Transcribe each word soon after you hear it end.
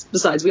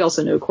Besides, we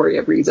also know Corey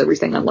reads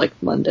everything on, like,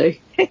 Monday.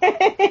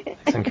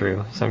 That's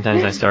untrue.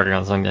 Sometimes I start it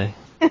on Sunday.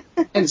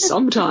 And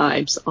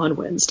sometimes on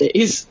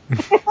Wednesdays.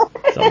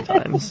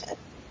 Sometimes.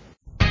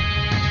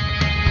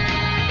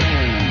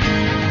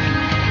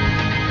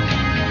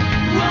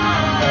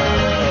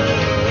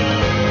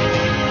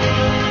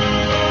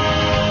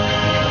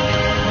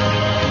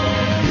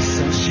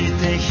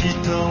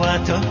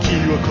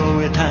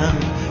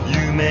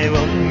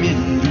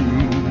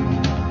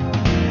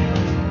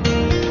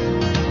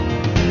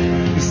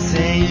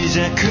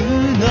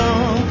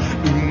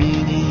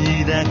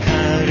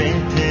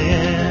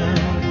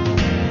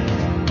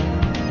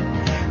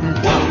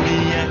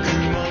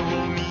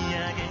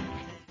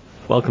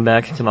 Welcome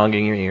back to Manga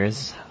in Your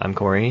Ears. I'm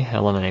Corey.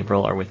 Helen and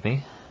April are with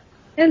me.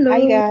 Hello.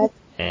 Hi, guys.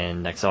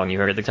 And next song you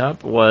heard at the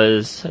top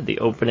was the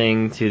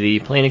opening to the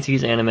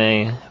Planeties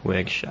anime,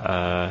 which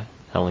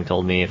Helen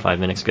told me 5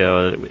 minutes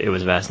ago it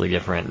was vastly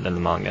different than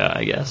the manga,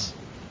 I guess.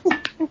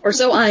 Or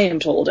so I am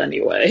told,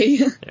 anyway.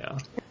 Yeah.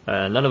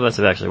 None of us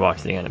have actually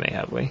watched the anime,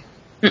 have we?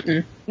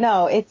 Mm-mm.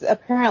 No, it's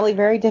apparently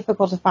very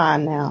difficult to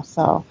find now,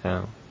 so.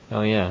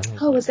 Oh yeah.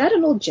 Oh, is that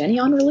an old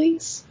Geneon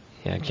release?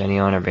 Yeah,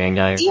 Geneon or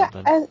Bandai or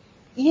something.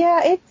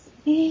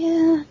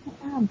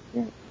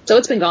 So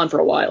it's been gone for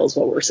a while, is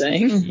what we're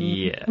saying.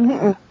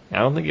 Yeah. I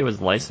don't think it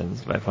was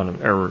licensed by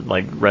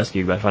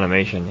rescued by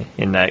Funimation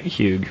in that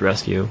huge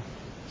rescue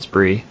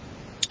spree.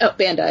 Oh,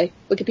 Bandai.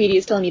 Wikipedia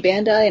is telling me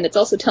Bandai, and it's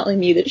also telling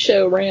me that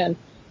show ran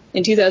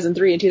in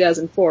 2003 and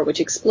 2004,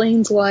 which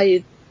explains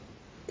why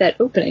that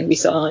opening we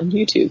saw on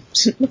YouTube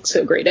looks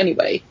so great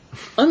anyway.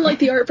 Unlike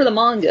the art for the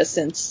manga,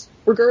 since,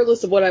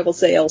 regardless of what I will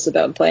say else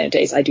about Planet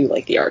Ace, I do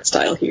like the art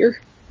style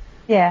here.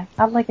 Yeah,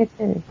 I like it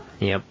too.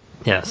 Yep.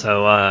 Yeah,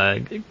 so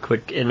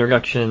quick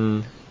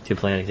introduction to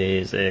Planet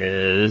Days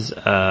is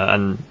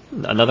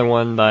another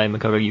one by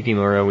Makoto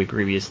Yukimura. We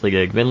previously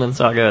did Vinland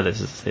Saga.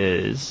 This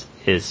is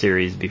his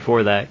series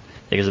before that.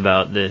 It is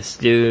about this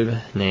dude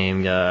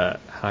named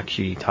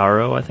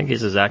Hachitaro, I think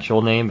is his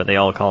actual name, but they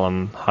all call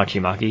him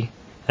Hachimaki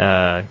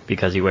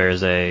because he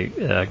wears a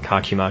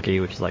Hachimaki,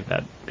 which is like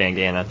that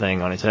bandana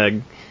thing on his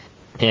head.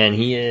 And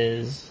he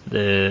is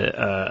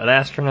an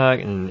astronaut,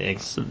 and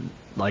it's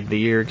like the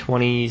year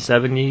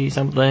 2070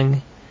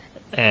 something,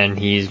 and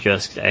he's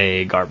just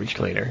a garbage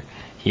cleaner.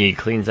 He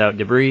cleans out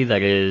debris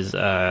that is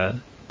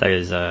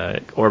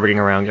orbiting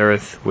around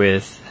Earth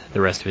with the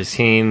rest of his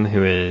team,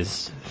 who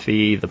is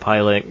Fee, the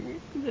pilot,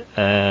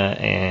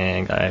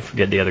 and I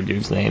forget the other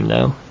dude's name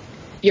now.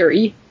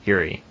 Yuri.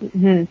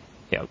 Mm-hmm.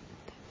 Yep.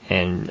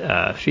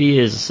 And Fee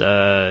is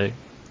a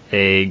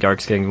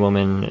dark-skinned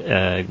woman.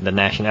 The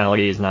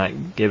nationality is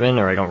not given,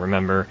 or I don't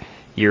remember.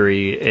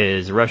 Yuri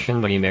is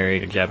Russian, but he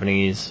married a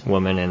Japanese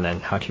woman, and then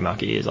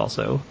Hachimaki is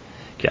also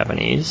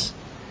Japanese.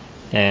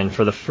 And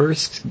for the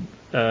first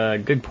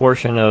good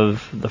portion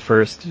of the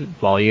first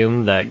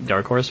volume that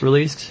Dark Horse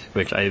released,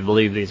 which I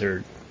believe these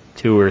are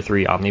 2 or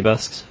 3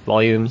 omnibus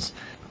volumes,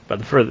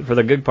 but for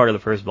the good part of the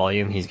first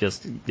volume, he's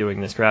just doing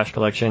this trash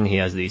collection. He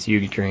has these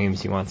huge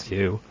dreams. He wants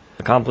to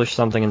accomplish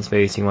something in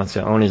space. He wants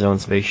to own his own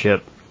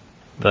spaceship,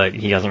 but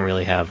he doesn't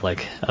really have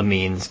like a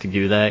means to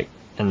do that.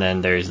 And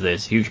then there's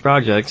this huge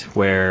project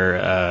where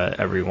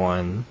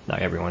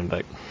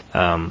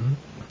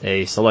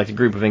a selected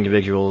group of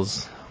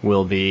individuals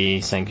will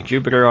be sent to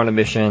Jupiter on a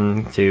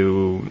mission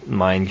to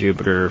mine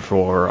Jupiter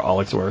for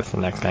all it's worth.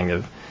 And that's kind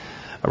of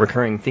a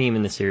recurring theme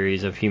in the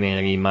series of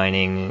humanity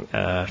mining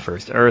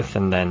first Earth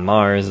and then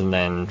Mars and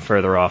then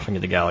further off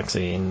into the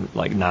galaxy, and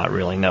like not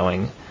really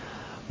knowing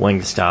when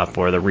to stop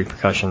or the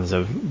repercussions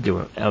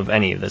of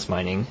any of this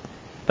mining.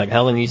 Like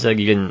Helen, you said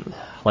you didn't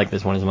like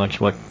this one as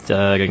much. What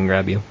didn't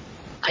grab you?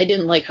 I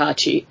didn't like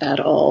Hachi at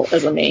all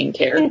as a main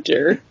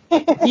character.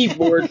 He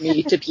bored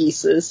me to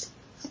pieces.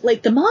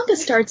 Like, the manga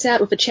starts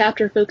out with a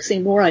chapter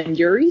focusing more on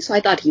Yuri, so I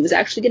thought he was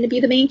actually going to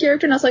be the main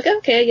character, and I was like,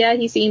 okay, yeah,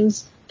 he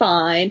seems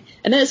fine.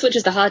 And then it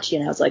switches to Hachi,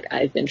 and I was like,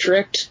 I've been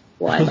tricked.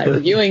 Why am I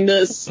reviewing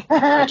this?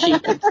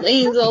 Hachi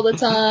complains all the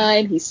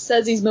time. He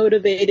says he's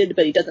motivated,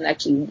 but he doesn't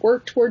actually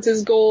work towards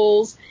his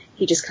goals.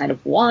 He just kind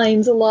of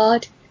whines a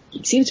lot.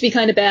 He seems to be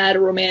kind of bad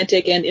at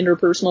romantic and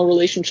interpersonal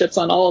relationships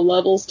on all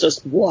levels.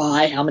 Just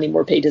why? How many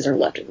more pages are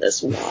left in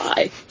this?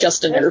 Why?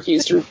 Justin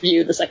refused to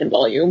review the second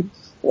volume.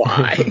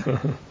 Why?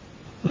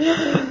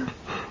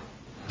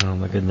 Oh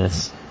my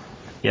goodness.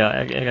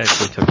 Yeah, it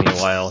actually took me a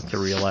while to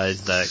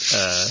realize that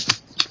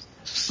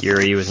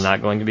Yuri was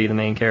not going to be the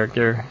main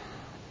character.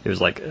 It was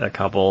like a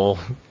couple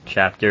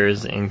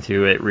chapters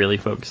into it really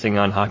focusing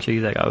on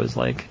Hachi that I was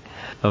like,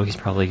 oh, he's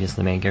probably just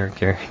the main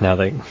character now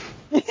that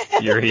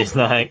Yuri's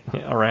not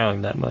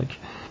around that much.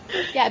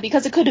 Yeah,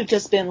 because it could have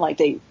just been like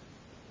they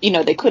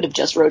could have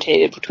just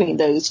rotated between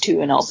those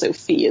two and also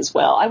Fee as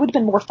well. I would have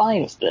been more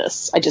fine with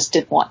this. I just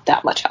didn't want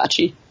that much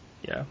Hachi.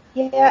 Yeah.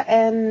 Yeah,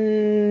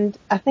 and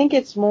I think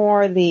it's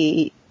more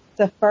the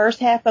first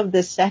half of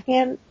the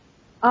second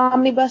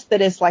omnibus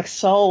that is like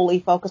solely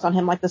focused on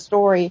him, like the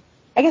story.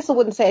 I guess I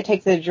wouldn't say it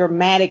takes a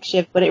dramatic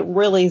shift, but it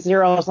really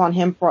zeroes on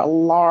him for a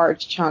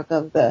large chunk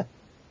of the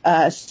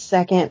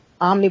second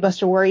omnibus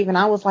to where even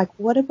I was like,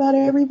 what about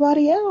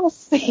everybody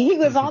else? He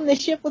was on the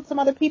ship with some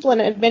other people,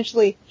 and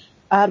eventually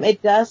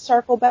it does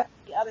circle back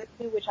to the other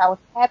two, which I was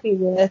happy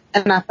with,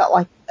 and I felt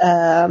like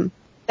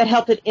that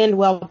helped it end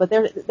well. But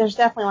there's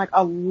definitely like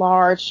a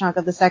large chunk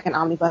of the second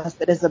omnibus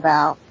that is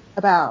about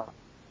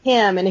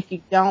him, and if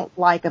you don't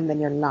like him, then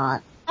you're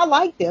not. I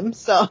liked him,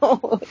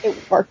 so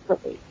it worked for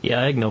me.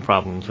 Yeah, I had no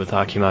problems with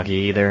Hakimaki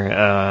either.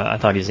 I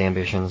thought his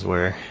ambitions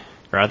were,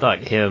 or I thought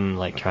him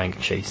like trying to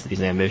chase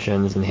these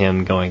ambitions and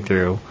him going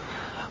through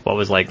what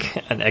was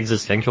like an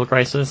existential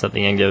crisis at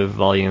the end of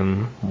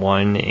Volume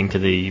 1 into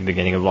the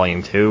beginning of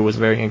Volume 2 was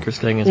very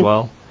interesting as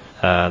well.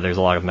 There's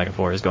a lot of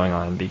metaphors going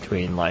on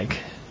between like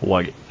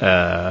what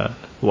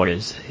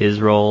is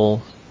his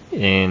role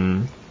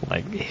in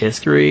like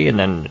history, and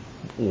then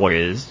what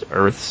is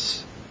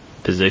Earth's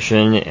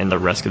position in the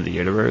rest of the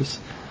universe.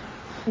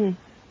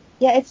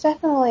 Yeah,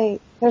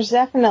 there's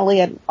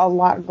definitely a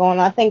lot going on.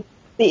 I think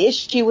the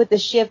issue with the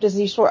shift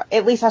is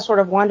at least I sort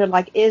of wondered,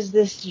 like, is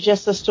this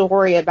just a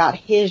story about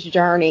his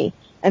journey,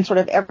 and sort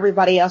of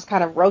everybody else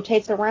kind of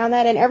rotates around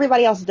that, and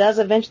everybody else does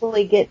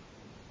eventually get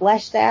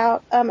fleshed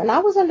out. And I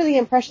was under the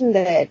impression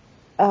that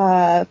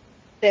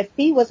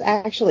Fee was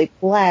actually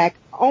black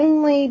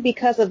only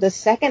because of the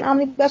second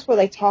omnibus where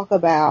they talk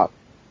about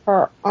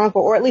her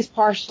uncle, or at least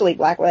partially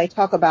black, where they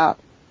talk about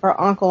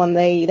her uncle, and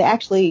they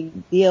actually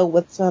deal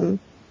with some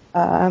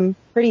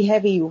pretty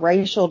heavy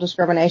racial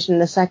discrimination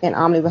in the second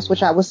omnibus,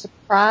 which I was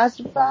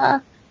surprised by.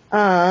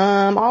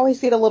 I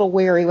always get a little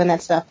weary when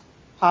that stuff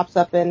pops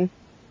up in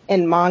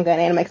manga and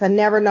anime, because I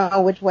never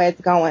know which way it's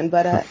going,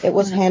 but it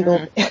was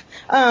handled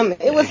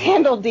it was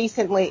handled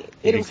decently.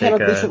 It was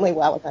handled decently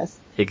well with us.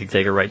 He could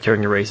take a right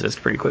turn to racist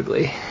pretty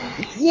quickly.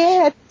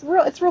 Yeah,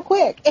 it's real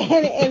quick,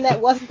 and that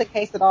wasn't the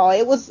case at all.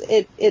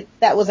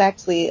 That was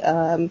actually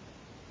a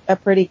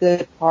pretty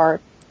good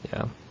part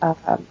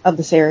of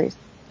the series.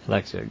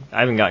 That's good.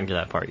 I haven't gotten to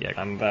that part yet.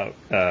 I'm about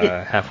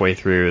halfway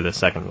through the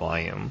second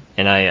volume,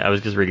 and I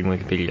was just reading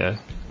Wikipedia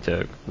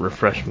to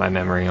refresh my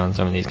memory on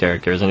some of these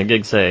characters, and it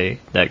did say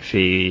that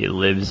she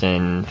lives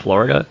in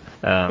Florida.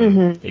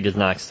 It does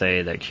not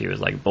say that she was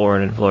like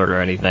born in Florida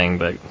or anything,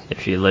 but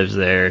if she lives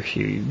there,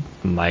 she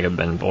might have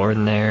been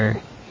born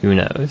there. Who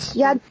knows?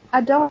 Yeah,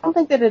 I don't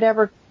think that it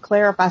ever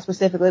clarified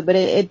specifically, but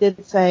it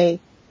did say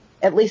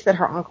at least that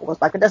her uncle was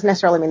black. It doesn't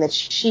necessarily mean that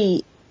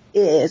she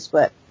is,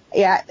 but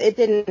yeah, it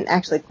didn't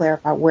actually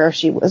clarify where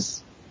she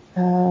was,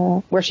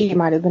 where she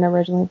might have been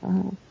originally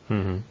from.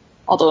 Mm-hmm.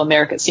 Although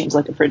America seems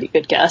like a pretty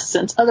good guess,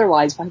 since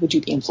otherwise, why would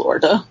you be in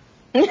Florida?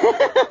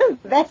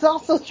 That's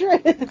also true.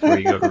 Where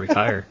you go to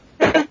retire.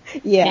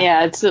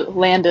 Yeah, it's a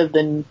land of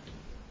the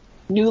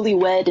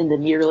newlywed and the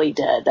nearly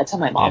dead. That's how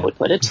my mom would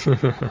put it.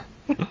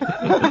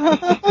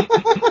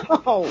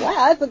 Oh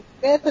wow,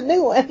 that's a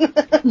new one.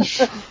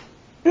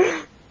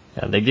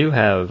 Yeah, they do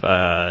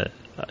have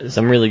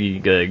some really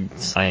good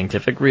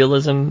scientific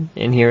realism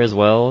in here as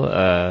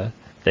well.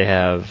 They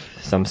have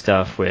some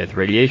stuff with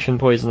radiation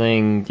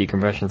poisoning,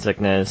 decompression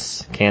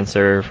sickness,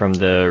 cancer from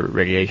the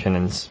radiation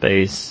in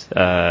space,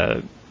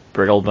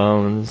 brittle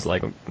bones.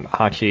 Like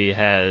Hachi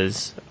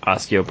has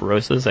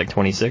osteoporosis at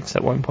 26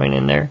 at one point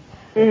in there.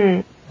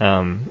 Mm-hmm.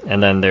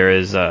 And then there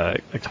is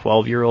a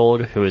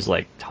 12-year-old who is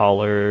like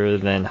taller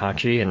than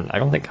Hachi, and I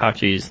don't think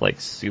Hachi's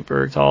like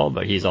super tall,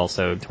 but he's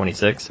also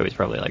 26, so he's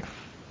probably like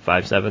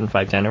 5'7",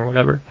 5'10", or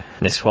whatever.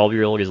 And this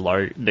 12-year-old is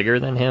bigger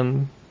than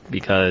him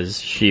because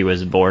she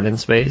was born in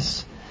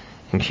space,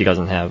 and she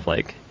doesn't have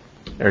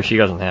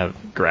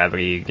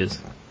gravity just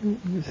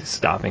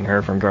stopping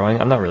her from growing.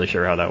 I'm not really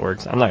sure how that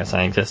works. I'm not a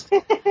scientist.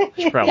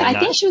 I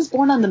think she was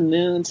born on the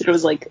moon, so it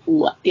was like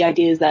the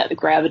idea is that the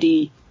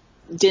gravity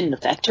didn't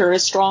affect her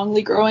as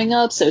strongly growing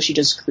up, so she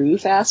just grew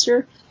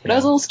faster. But I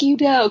was a little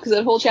skewed out because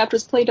that whole chapter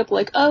was played up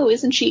like, oh,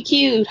 isn't she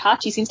cute?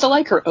 Hachi seems to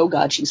like her. Oh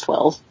god, she's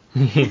 12.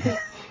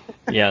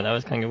 Yeah, that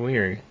was kind of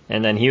weird.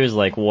 And then he was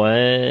like,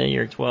 what?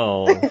 You're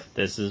 12.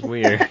 This is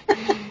weird.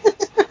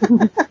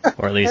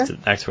 Or at least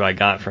that's what I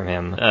got from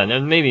him.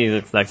 Maybe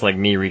that's like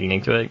me reading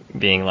into it,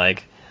 being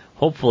like,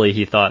 hopefully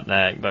he thought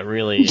that, but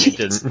really he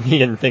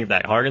didn't think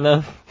that hard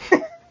enough.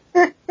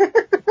 To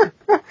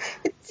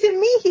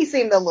me, he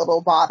seemed a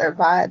little bothered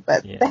by it,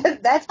 but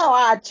that's how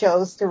I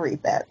chose to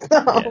read that.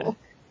 So.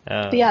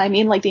 Yeah, I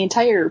mean, like, the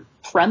entire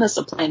premise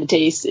of Planet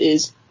Ace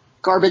is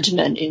garbage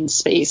men in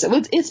space.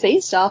 It's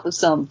based off of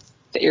some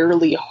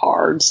fairly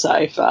hard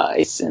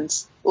sci-fi,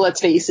 since,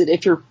 let's face it,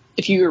 if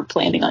you're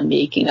planning on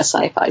making a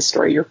sci-fi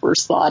story, your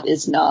first thought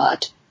is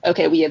not,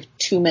 okay, we have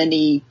too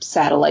many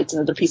satellites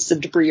and other pieces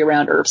of debris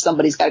around Earth,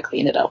 somebody's got to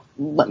clean it up.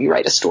 Let me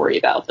write a story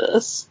about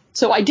this.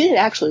 So I did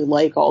actually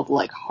like all the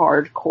like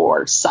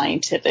hardcore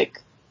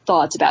scientific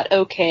thoughts about,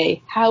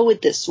 okay, how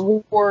would this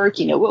work?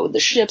 You know, what would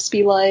the ships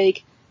be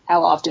like?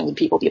 How often would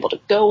people be able to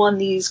go on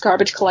these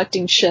garbage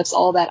collecting ships?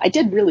 All that. I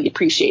did really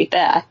appreciate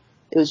that.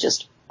 It was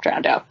just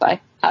drowned out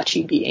by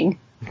Hachi being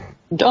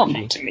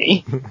dumb to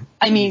me.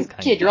 I mean,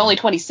 kid, you're only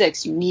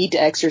 26. You need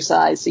to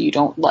exercise so you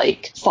don't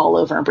like fall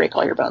over and break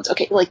all your bones.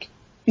 Okay, like,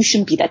 you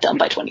shouldn't be that dumb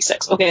by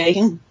 26,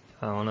 okay?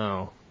 Oh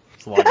no.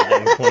 It's longer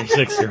than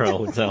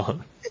 26-year-olds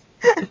on.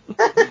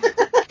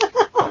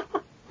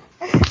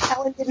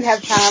 Helen didn't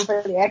have time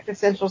for the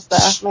existential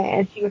stuff,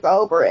 man. She was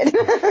over it.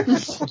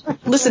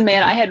 Listen,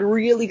 man, I had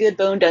really good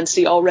bone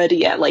density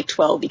already at like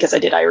 12 because I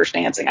did Irish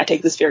dancing. I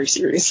take this very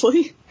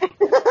seriously.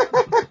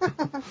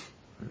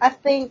 I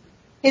think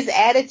his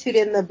attitude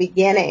in the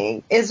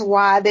beginning is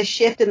why the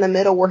shift in the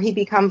middle where he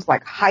becomes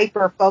like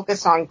hyper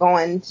focused on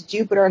going to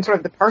Jupiter and sort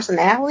of the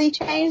personality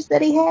change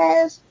that he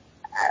has.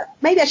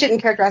 Maybe I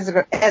shouldn't characterize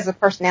it as a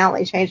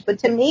personality change, but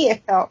to me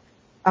it felt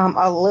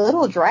a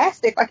little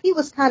drastic. Like he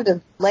was kind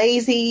of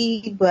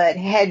lazy, but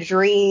had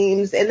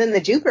dreams. And then the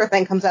Jupiter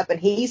thing comes up and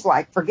he's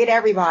like, forget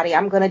everybody.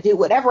 I'm going to do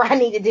whatever I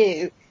need to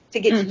do to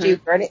get to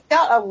Jupiter. And it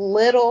felt a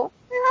little,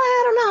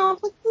 I don't know. I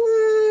was like,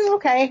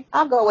 okay,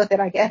 I'll go with it,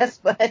 I guess.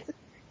 But,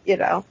 you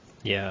know.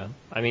 Yeah.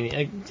 I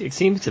mean, it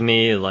seems to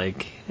me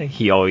like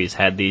he always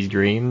had these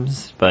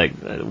dreams, but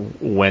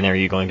when are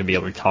you going to be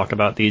able to talk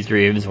about these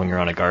dreams when you're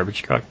on a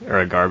garbage truck or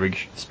a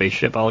garbage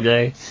spaceship all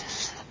day?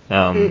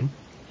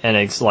 And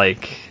it's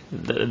like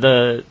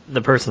the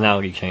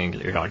personality change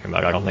that you're talking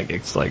about. I don't think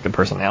it's like the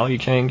personality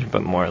change,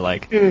 but more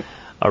like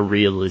a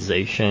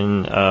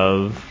realization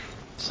of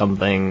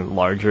something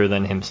larger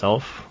than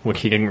himself,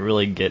 which he didn't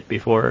really get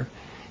before.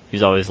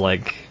 He's always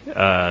like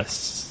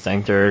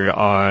centered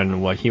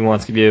on what he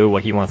wants to do,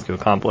 what he wants to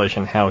accomplish,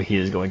 and how he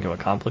is going to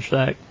accomplish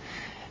that.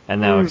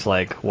 And now it's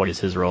like, what is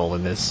his role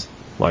in this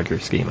larger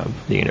scheme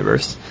of the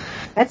universe?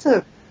 That's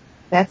a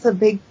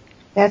big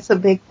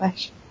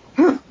question.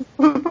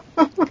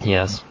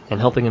 Yes, and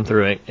helping him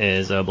through it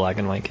is a black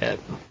and white cat.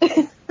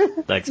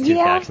 Like two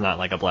cats, not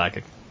like a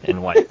black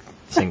and white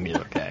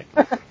singular cat.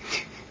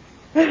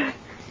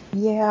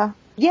 Yeah.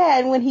 Yeah,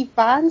 and when he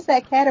finds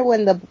that cat, or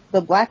when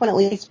the black one at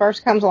least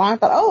first comes along, I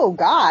thought, oh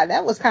God,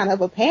 that was kind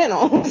of a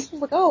panel. I was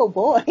like, oh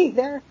boy,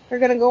 they're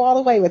gonna go all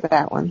the way with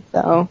that one.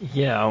 So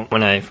yeah,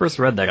 when I first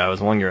read that, I was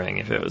wondering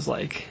if it was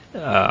like,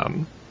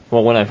 when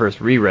I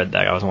first reread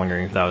that, I was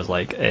wondering if that was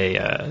like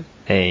a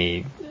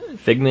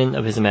figment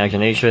of his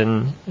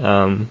imagination,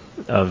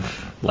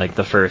 of like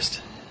the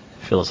first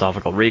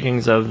philosophical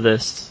readings of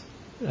this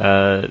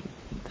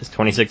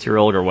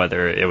 26-year-old, or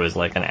whether it was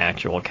like an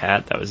actual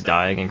cat that was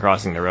dying and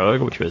crossing the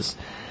road, which was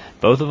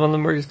both of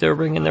them were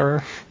disturbing in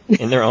their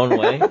own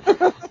way.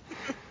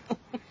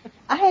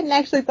 I hadn't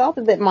actually thought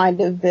that it might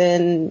have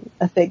been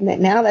a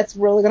figment. Now that's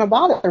really going to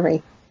bother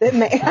me. I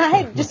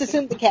had just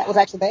assumed the cat was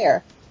actually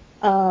there.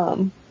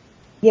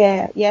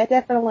 Yeah,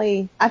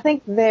 definitely. I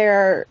think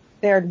they're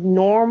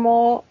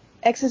normal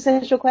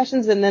existential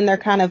questions, and then they're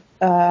kind of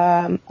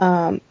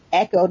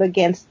echoed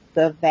against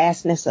the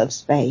vastness of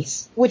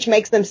space, which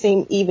makes them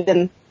seem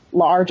even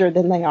larger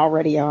than they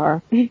already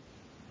are.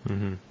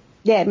 Mm-hmm.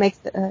 Yeah,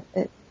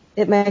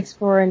 it makes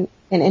for an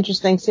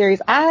interesting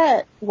series.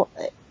 I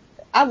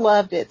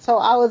loved it, so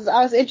I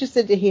was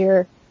interested to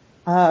hear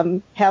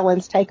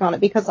Helen's take on it,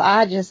 because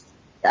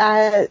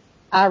I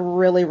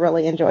really,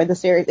 really enjoyed the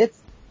series.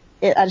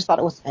 I just thought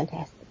it was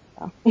fantastic.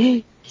 So.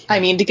 I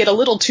mean, to get a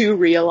little too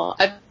real,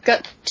 I've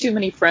got too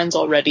many friends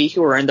already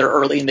who are in their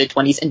early and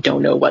mid-20s and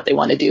don't know what they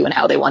want to do and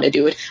how they want to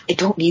do it. I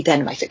don't need that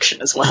in my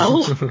fiction as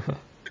well.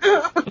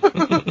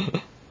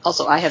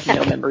 Also, I have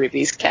no memory of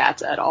these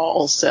cats at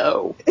all,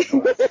 so...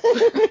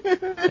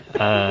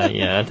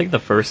 Yeah, I think the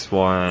first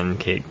one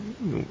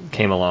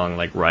came along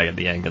like right at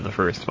the end of the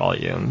first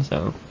volume,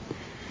 so...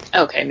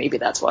 Okay, maybe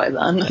that's why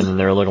then. And then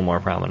they're a little more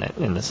prominent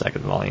in the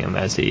second volume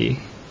as he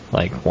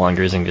like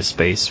wanders into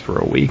space for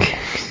a week.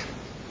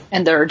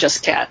 And there are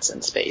just cats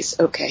in space.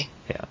 Okay.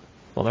 Yeah.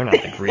 Well, they're not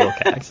like real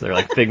cats. They're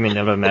like figment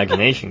of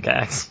imagination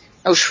cats.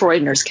 Oh,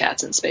 Schrodinger's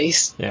cats in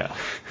space. Yeah.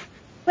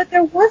 But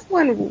there was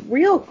one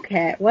real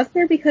cat, was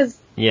there? Because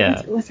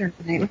what's her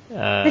name?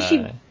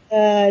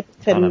 Tanabe.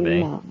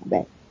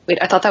 Wait,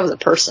 I thought that was a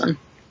person.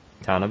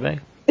 Tanabe?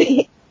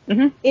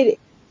 Mm-hmm.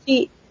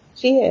 She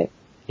is.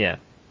 Yeah.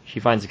 She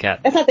finds a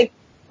cat. That's not the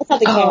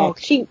cat.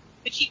 Okay.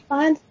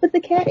 But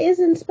the cat is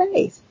in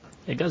space.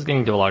 It does get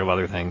into a lot of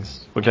other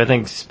things, which I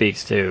think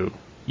speaks to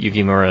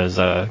Yukimura's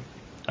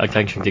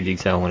attention to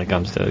detail when it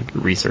comes to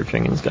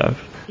researching and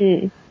stuff.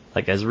 Mm.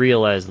 Like, as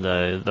real as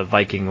the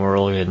Viking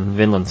world in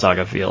Vinland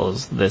Saga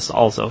feels, this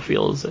also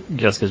feels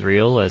just as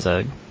real as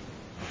a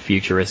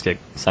futuristic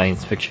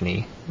science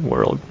fiction-y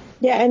world.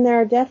 Yeah, and there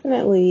are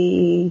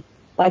definitely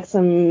like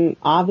some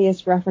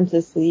obvious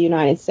references to the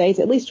United States,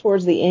 at least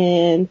towards the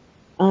end.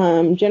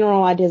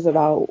 General ideas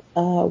about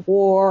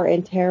war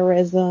and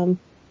terrorism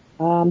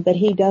that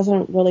he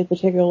doesn't really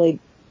particularly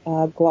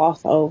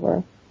gloss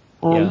over.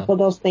 So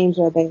those themes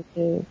are there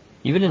too.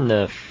 Even in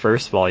the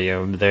first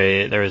volume,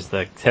 there's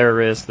the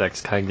terrorist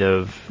that's kind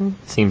of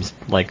seems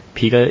like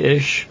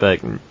PETA-ish, but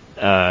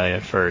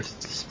for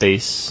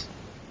space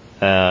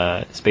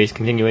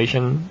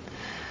continuation,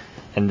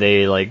 and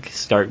they like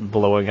start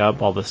blowing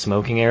up all the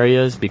smoking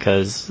areas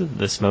because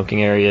the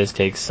smoking areas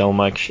take so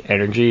much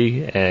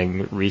energy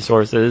and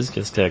resources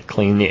just to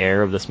clean the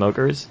air of the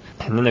smokers.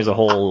 And then there's a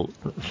whole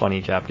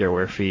funny chapter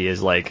where Fee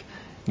is like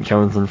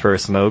chosen for a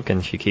smoke,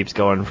 and she keeps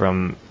going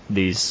from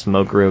these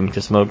smoke room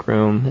to smoke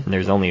room, and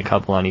there's only a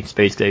couple on each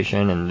space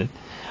station, and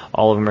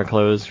all of them are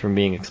closed from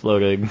being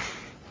exploded.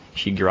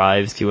 She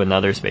drives to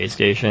another space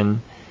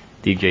station,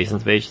 the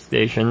adjacent space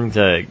station,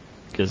 to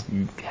just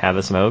have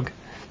a smoke.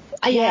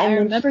 I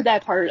remember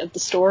that part of the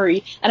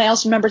story, and I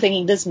also remember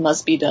thinking this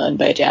must be done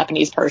by a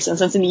Japanese person,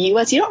 since in the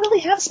U.S. you don't really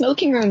have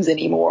smoking rooms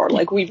anymore.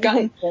 Like, we've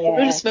gotten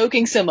rid of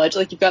smoking so much.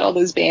 Like, you've got all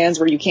those bans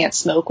where you can't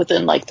smoke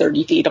within, like,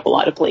 30 feet of a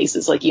lot of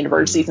places, like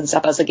universities and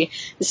stuff. I was thinking,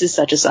 this is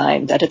such a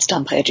sign that it's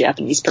done by a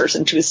Japanese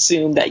person to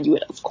assume that you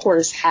would, of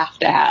course, have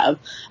to have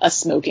a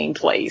smoking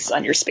place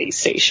on your space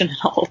station and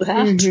all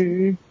that.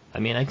 Mm-hmm. I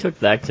mean, I took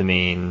that to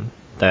mean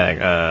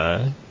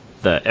that,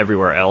 that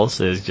everywhere else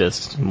is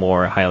just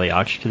more highly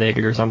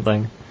oxygenated or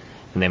something,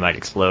 and they might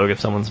explode if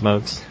someone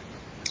smokes.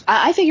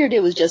 I figured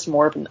it was just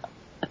more of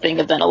a thing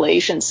of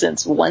ventilation,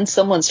 since once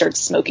someone starts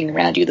smoking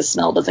around you, the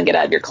smell doesn't get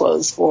out of your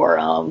clothes for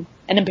an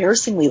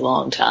embarrassingly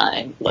long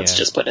time. Let's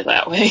just put it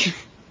that way.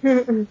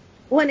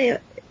 When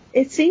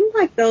it seemed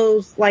like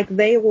those, like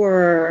they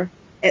were,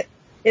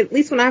 at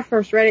least when I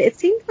first read it, it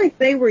seemed like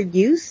they were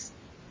used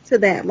to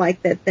that,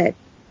 like that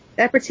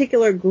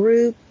particular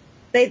group,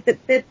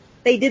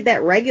 they did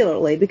that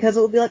regularly, because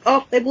it would be like,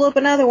 oh, they blew up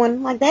another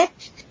one. Like, that,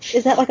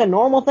 is that like a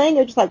normal thing?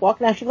 They're just like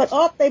walking out, like,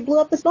 oh, they blew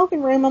up the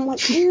smoking room. I'm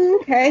like,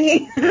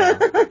 okay. Yeah.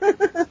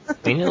 I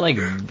mean, it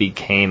like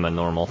became a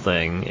normal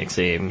thing, it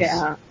seems,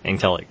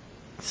 until it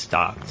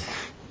stopped,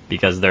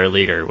 because their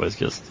leader was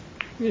just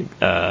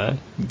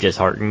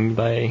disheartened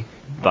by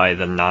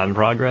the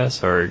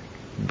non-progress, or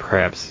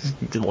perhaps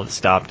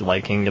stopped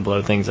liking to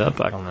blow things up.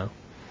 I don't know.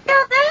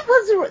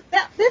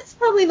 Yeah, that's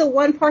probably the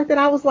one part that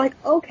I was like,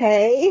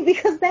 okay,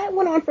 because that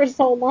went on for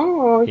so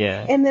long.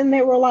 Yeah. And then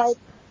they were like,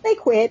 they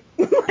quit.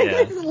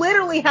 That's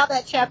literally how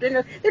that chapter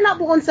ended. They're not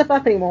blowing stuff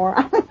up anymore.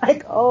 I'm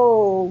like,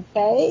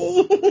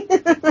 okay.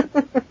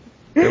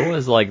 There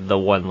was like the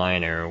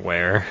one-liner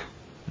where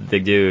the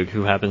dude,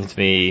 who happens to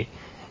be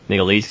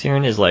Middle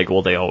Eastern, is like,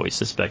 well, they always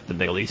suspect the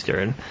Middle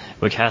Eastern,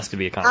 which has to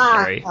be a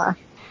commentary.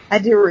 I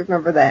do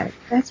remember that.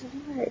 That's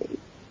right.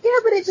 Yeah,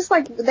 but it just,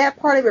 like, that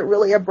part of it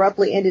really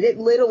abruptly ended. It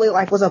literally,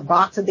 like, was a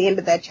box at the end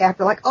of that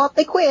chapter, like, oh,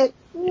 they quit.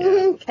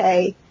 Yeah.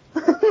 Okay.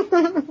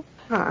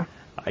 Huh.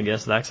 I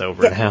guess that's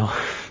over now.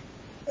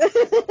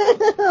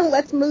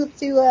 Let's move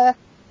to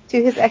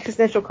his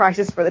existential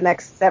crisis for the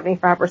next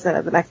 75%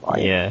 of the next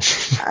volume. Yeah.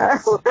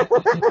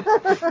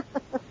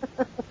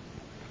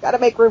 Gotta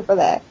make room for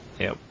that.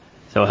 Yep.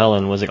 So,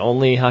 Helen, was it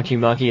only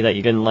Hachimaki that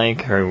you didn't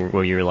like, or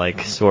were you,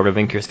 like, sort of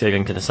interested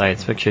into the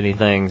science fiction-y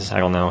things? I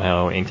don't know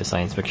how into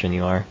science fiction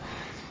you are.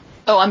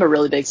 Oh, I'm a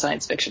really big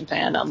science fiction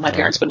fan. My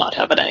parents would not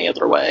have it any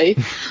other way.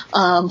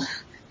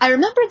 I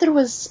remember there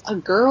was a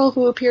girl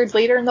who appeared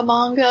later in the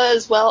manga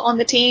as well on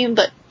the team,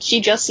 but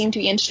she just seemed to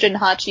be interested in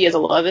Hachi as a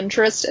love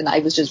interest, and I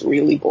was just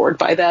really bored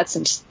by that,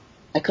 since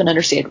I couldn't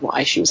understand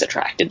why she was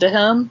attracted to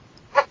him.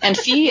 And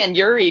Fee and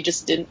Yuri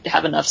just didn't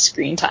have enough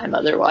screen time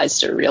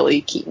otherwise to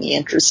really keep me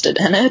interested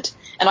in it.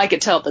 And I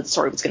could tell that the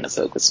story was going to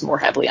focus more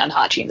heavily on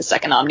Hachi in the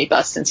second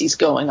omnibus, since he's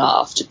going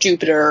off to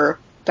Jupiter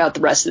without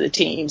the rest of the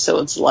team. So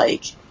it's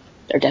like,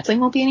 there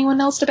definitely won't be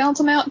anyone else to bounce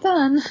him out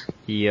then.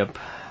 Yep.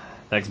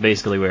 That's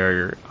basically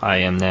where I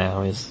am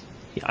now.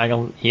 He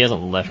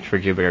hasn't left for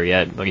Jupiter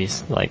yet, but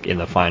he's like in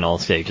the final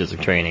stages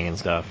of training and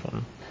stuff,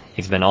 and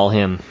it's been all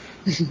him.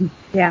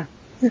 Yeah.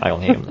 I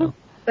don't hate him though.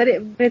 But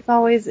it's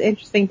always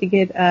interesting to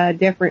get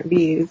different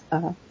views.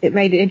 It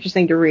made it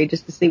interesting to read,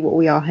 just to see what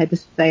we all had to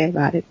say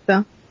about it.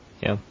 So.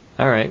 Yeah.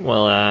 All right.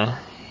 Well,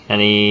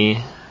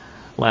 any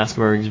last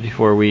words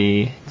before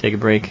we take a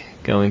break?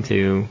 Going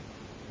to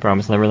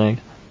Promised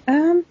Neverland.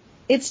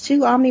 It's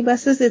 2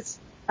 omnibuses.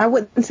 I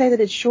wouldn't say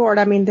that it's short.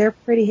 I mean, they're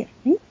pretty. I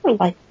think they're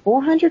like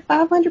 400,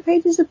 500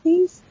 pages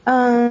apiece.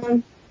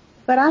 But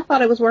I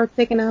thought it was worth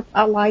picking up.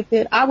 I liked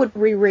it. I would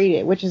reread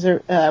it, which is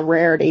a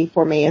rarity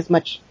for me, as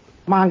much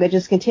manga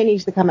just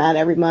continues to come out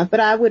every month. But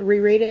I would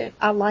reread it.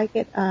 I like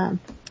it. I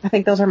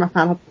think those are my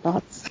final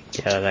thoughts.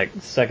 Yeah,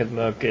 that second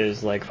book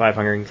is like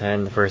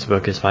 510. The first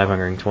book is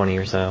 520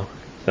 or so.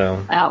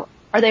 So. Wow.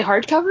 Are they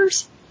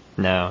hardcovers?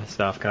 No,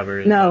 soft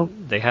covers. No.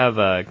 They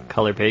have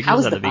color pages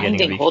How's at the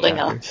beginning of each holding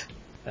chapter.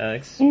 up?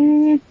 It's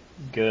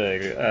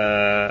good.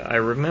 I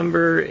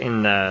remember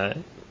in the,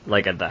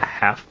 like at the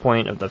half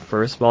point of the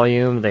first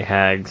volume, they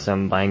had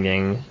some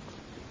binding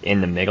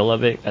in the middle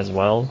of it as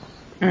well.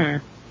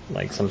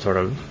 Like some sort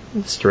of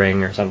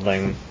string or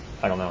something.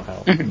 I don't know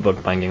how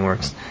book binding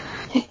works.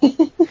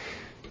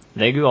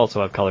 They do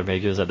also have color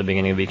pages at the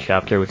beginning of each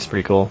chapter, which is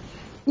pretty cool.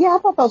 Yeah, I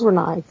thought those were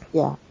nice.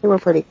 Yeah, they were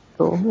pretty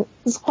cool.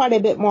 It's quite a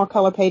bit more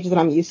color pages than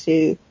I'm used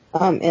to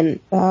in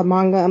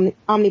manga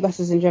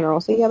omnibuses in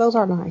general. So yeah, those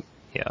are nice.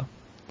 Yeah.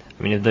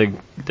 I mean, if the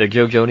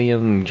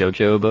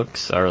JoJo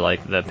books are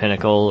like the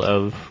pinnacle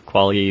of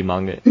quality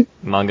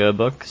manga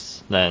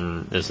books,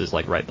 then this is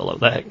like right below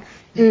that.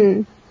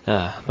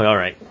 But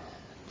alright.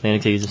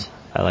 Planet Tease,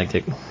 I liked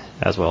it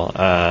as well.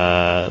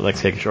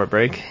 Let's take a short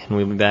break, and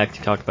we'll be back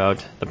to talk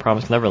about The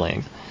Promised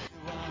Neverland.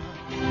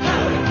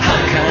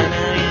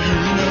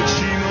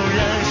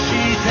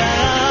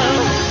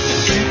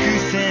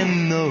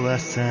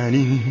 さ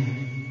に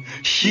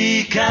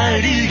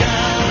光が向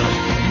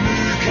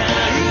か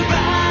う場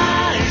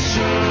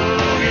所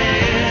へ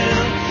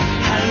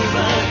羽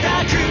ば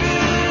たく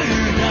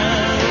な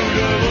ろ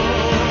う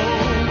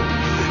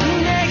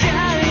願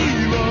い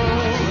を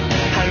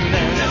放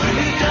つ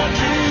時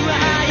は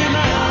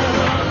今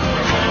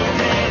果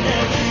てな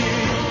き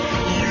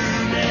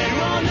夢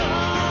を乗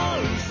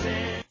せ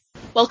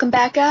Welcome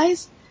back,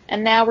 guys.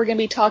 And now we're going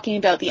to be talking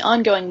about the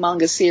ongoing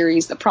manga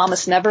series, The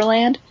Promised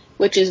Neverland,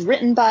 which is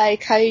written by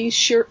Kai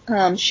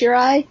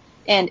Shirai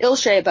and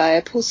illustrated by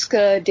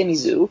Pusca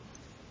Demizu.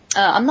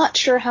 I'm not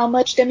sure how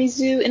much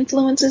Demizu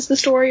influences the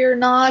story or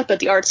not, but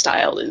the art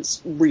style is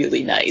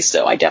really nice,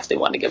 so I definitely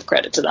want to give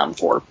credit to them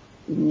for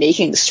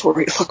making the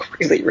story look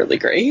really, really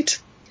great.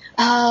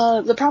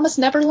 The Promised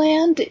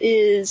Neverland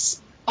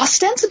is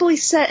ostensibly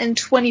set in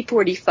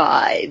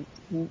 2045.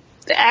 The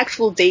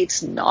actual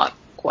date's not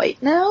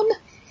quite known.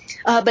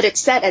 But it's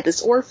set at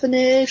this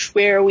orphanage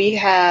where we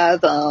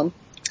have a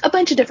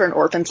bunch of different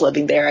orphans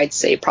living there, I'd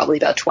say probably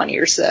about 20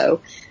 or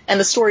so. And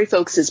the story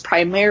focuses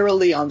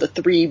primarily on the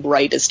three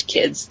brightest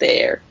kids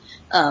there,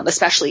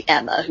 especially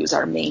Emma, who's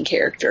our main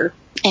character.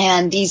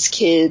 And these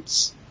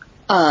kids,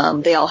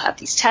 they all have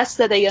these tests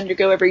that they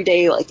undergo every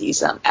day, like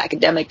these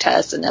academic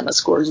tests, and Emma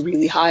scores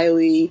really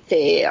highly.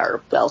 They are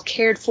well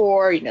cared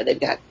for, they've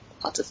got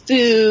lots of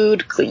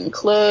food, clean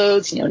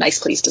clothes, nice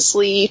place to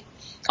sleep.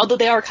 Although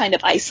they are kind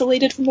of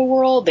isolated from the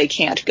world, they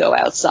can't go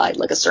outside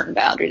like a certain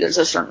boundary. There's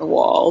a certain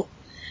wall.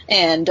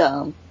 And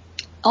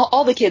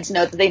all the kids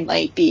know that they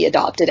might be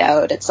adopted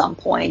out at some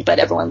point, but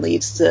everyone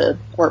leaves the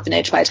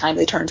orphanage by the time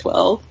they turn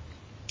 12.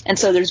 And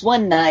so there's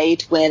one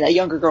night when a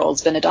younger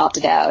girl's been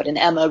adopted out, and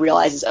Emma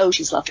realizes, oh,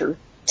 she's left her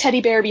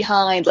teddy bear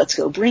behind, let's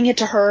go bring it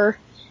to her.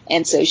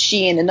 And so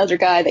she and another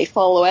guy, they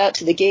follow out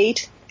to the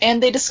gate,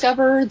 and they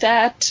discover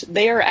that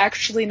they are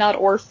actually not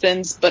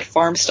orphans, but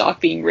farm stock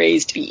being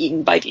raised to be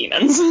eaten by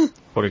demons.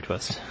 What a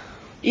twist.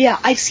 Yeah,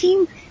 I've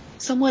seen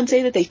someone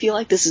say that they feel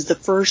like this is the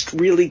first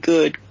really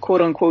good,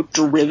 quote-unquote,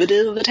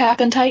 derivative of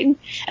Attack on Titan,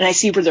 and I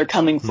see where they're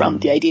coming from,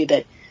 the idea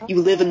that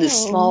you live in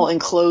this small,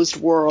 enclosed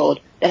world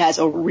that has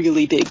a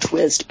really big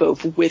twist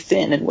both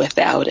within and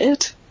without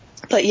it.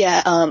 But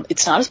yeah,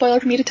 it's not a spoiler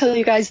for me to tell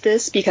you guys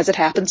this, because it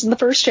happens in the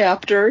first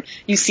chapter.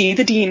 You see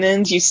the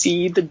demons, you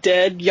see the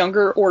dead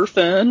younger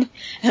orphan,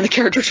 and the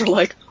characters are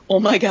like, oh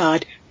my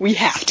god, we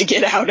have to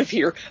get out of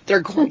here.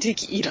 They're going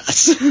to eat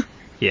us.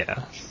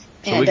 Yeah.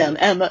 So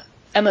And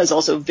Emma is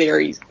also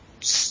very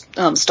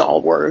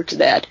stalwart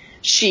that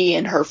she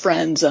and her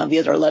friends, the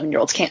other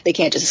 11-year-olds, can't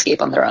just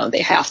escape on their own.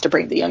 They have to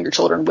bring the younger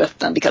children with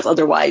them, because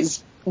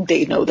otherwise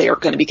they know they are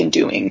going to be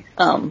condemning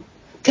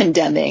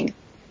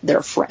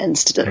their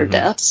friends to their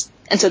deaths.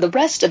 And so the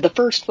rest of the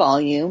first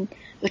volume,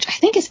 which I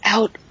think is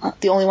out,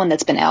 the only one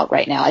that's been out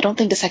right now, I don't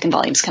think the second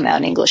volume's come out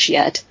in English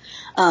yet,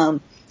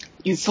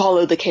 you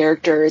follow the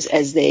characters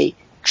as they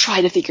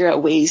try to figure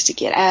out ways to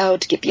get out,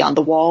 to get beyond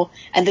the wall,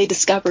 and they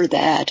discover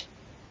that,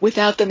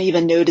 without them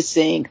even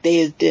noticing,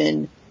 they have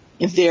been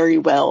very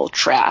well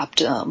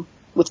trapped.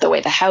 With the way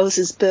the house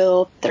is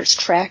built, there's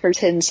trackers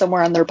hidden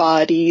somewhere on their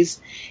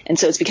bodies, and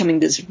so it's becoming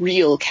this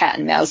real cat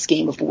and mouse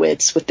game of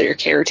wits with their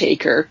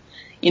caretaker.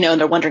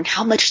 And they're wondering,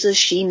 how much does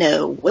she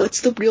know?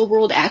 What's the real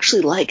world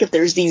actually like if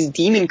there's these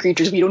demon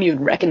creatures we don't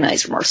even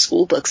recognize from our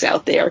school books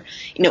out there?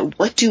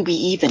 What do we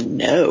even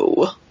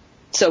know?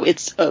 So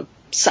it's a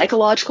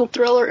psychological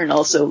thriller and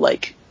also,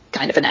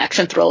 kind of an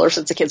action thriller,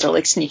 since the kids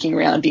are, sneaking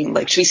around being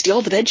like, should we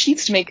steal the bed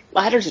sheets to make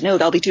ladders? No,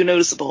 that'll be too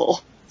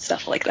noticeable.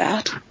 Stuff like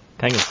that.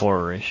 Kind of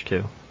horror-ish,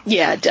 too.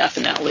 Yeah,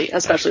 definitely.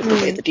 Especially with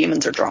the way the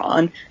demons are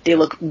drawn. They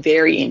look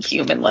very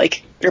inhuman.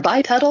 They're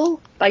bipedal,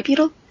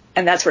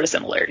 and that's where the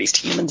similarities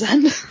to humans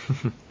end.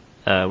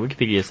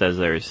 Wikipedia says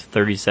there's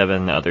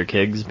 37 other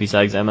kids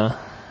besides Emma.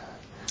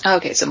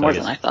 Okay, so more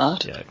than I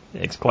thought. Yeah,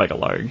 it's quite a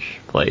large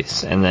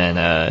place. And then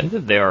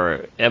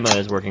Emma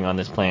is working on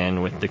this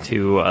plan with the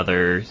two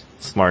other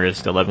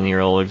smartest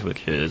 11-year-olds,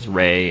 which is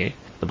Ray,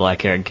 the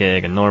black-haired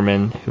kid, and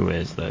Norman, who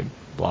is the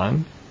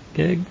blonde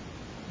kid.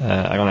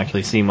 I don't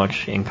actually see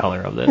much in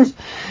color of this.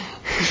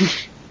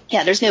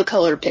 Yeah, there's no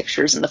color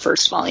pictures in the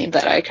first volume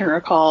that I can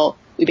recall.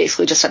 We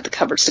basically just have the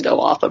covers to go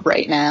off of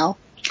right now.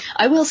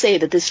 I will say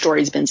that this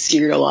story's been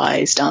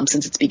serialized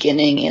since its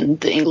beginning in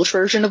the English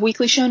version of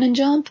Weekly Shonen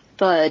Jump,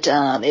 but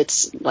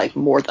it's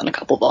more than a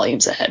couple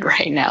volumes ahead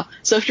right now.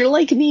 So if you're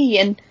like me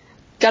and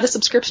got a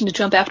subscription to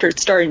Jump after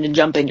it's starting to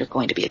jump in, you're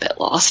going to be a bit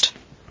lost.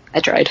 I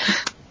tried.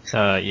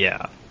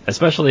 Yeah.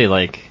 Especially,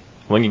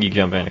 when did you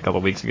jump in? A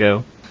couple weeks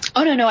ago?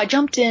 Oh, no, I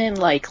jumped in,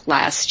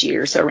 last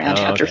year, so around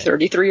chapter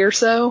 33 or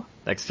so.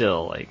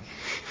 Still,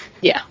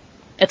 Yeah.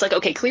 It's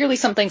okay, clearly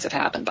some things have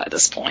happened by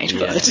this point,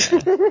 but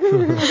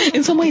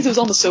in some ways it was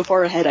almost so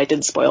far ahead I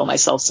didn't spoil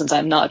myself, since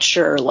I'm not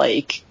sure,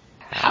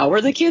 how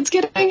are the kids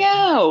getting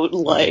out?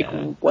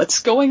 What's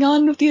going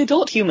on with the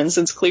adult humans,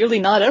 since clearly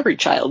not every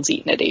child's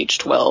eaten at age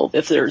 12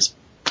 if there's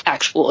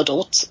actual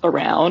adults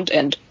around,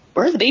 and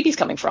where are the babies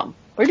coming from?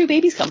 Where do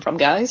babies come from,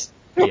 guys?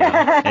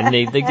 Yeah, and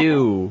they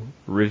do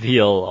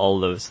reveal all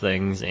those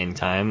things in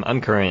time.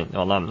 I'm current,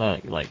 well, I'm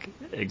not like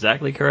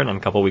exactly current. I'm a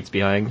couple weeks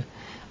behind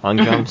on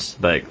jumps,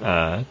 but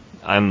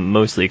I'm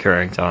mostly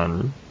current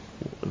on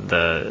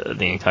the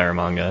entire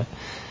manga.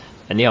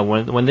 And yeah,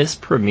 when this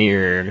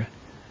premiered,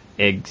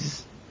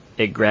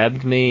 it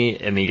grabbed me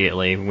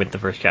immediately with the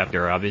first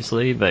chapter,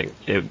 obviously, but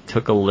it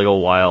took a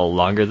little while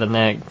longer than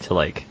that to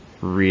like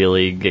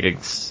really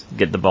get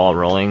the ball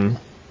rolling.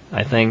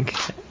 I think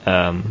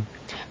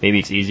maybe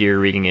it's easier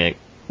reading it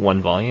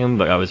one volume,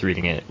 but I was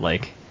reading it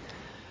like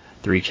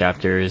 3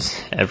 chapters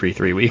every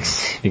 3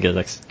 weeks because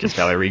that's just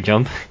how I read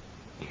Jump.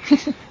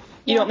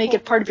 You don't make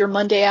it part of your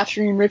Monday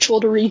afternoon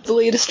ritual to read the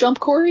latest Jump,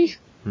 Corey?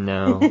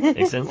 No,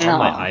 it's on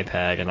my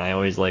iPad, and I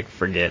always like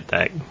forget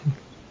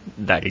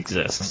that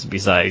exists.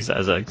 Besides,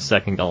 as a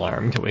second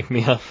alarm to wake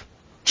me up.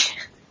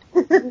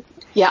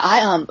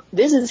 Yeah,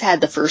 Viz has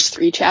had the first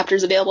 3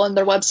 chapters available on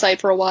their website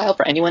for a while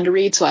for anyone to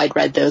read, so I'd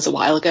read those a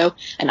while ago,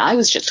 and I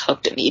was just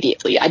hooked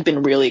immediately. I'd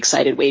been really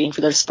excited waiting for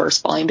this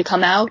first volume to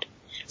come out.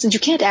 Since you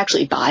can't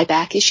actually buy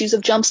back issues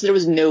of Jump, so there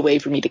was no way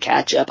for me to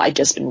catch up. I'd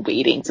just been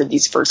waiting for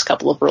these first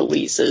couple of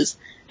releases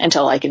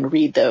until I can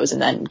read those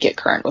and then get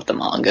current with the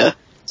manga.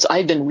 So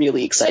I've been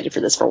really excited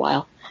for this for a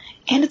while.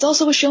 And it's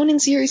also a shonen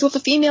series with a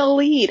female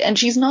lead, and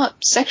she's not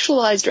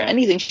sexualized or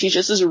anything. She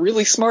just is a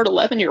really smart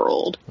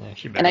 11-year-old.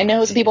 Yeah, and I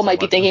know some people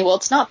might be thinking, well,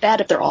 it's not bad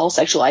if they're all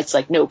sexualized. It's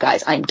like, no,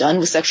 guys, I'm done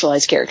with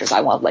sexualized characters.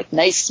 I want, like,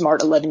 nice, smart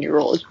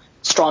 11-year-old,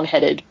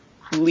 strong-headed,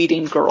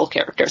 leading girl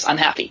characters. I'm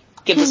happy.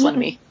 Give this one to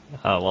me.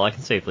 Well, I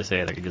can safely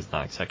say that it does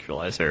not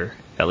sexualize her,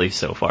 at least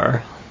so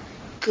far.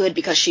 Good,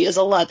 because she is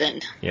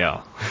 11.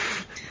 Yeah.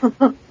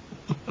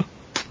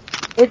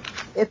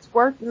 It's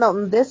worth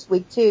noting this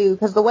week too,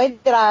 because the way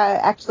that I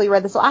actually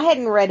read this, so I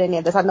hadn't read any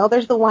of this. I know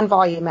there's the 1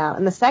 volume out,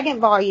 and the second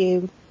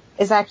volume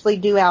is actually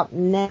due out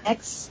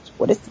next.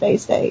 What is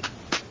today's date?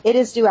 It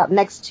is due out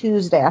next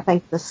Tuesday, I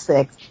think the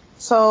 6th.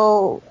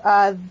 So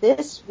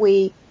this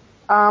week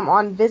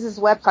on Viz's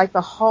website,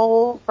 the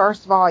whole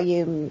first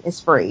volume is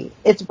free.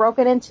 It's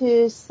broken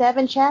into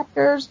 7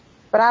 chapters.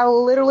 But I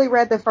literally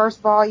read the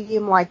first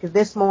volume like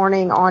this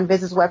morning on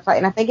Viz's website,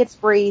 and I think it's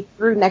free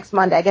through next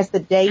Monday, I guess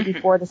the day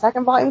before the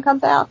second volume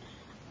comes out.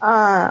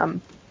 I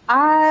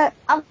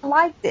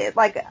liked it.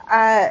 Like,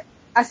 I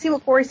see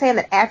what Corey's saying,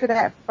 that after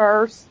that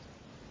first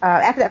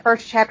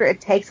chapter,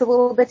 it takes a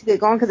little bit to get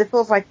going, because it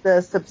feels like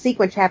the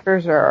subsequent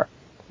chapters are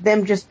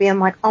them just being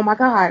like, oh my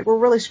God, we're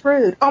really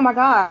screwed. Oh my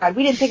God,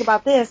 we didn't think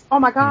about this. Oh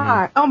my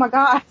God. Oh my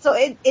God. So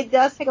it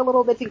does take a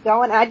little bit to get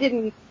going. And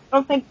I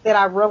don't think that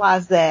I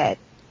realized that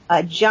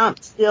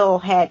Jump still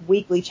had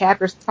weekly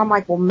chapters. So I'm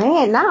like, well,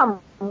 man,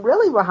 now I'm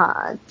really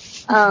behind.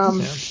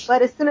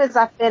 But as soon as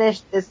I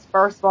finished this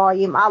first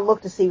volume, I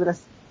looked to see when the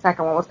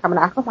second one was coming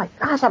out. I'm like,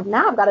 gosh, I've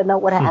got to know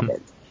what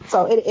happens.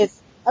 So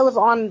I was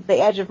on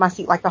the edge of my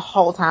seat like the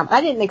whole time.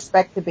 I didn't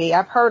expect to be.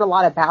 I've heard a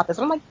lot about this.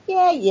 I'm like,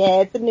 yeah,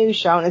 it's a new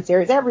shonen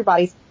series.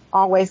 Everybody's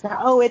always going,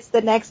 oh, it's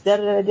the next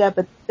da-da-da-da,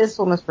 but this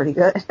one was pretty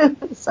good.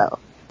 So.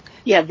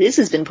 Yeah, Viz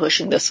has been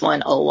pushing this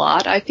one a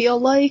lot, I feel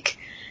like.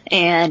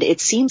 And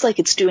it seems like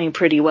it's doing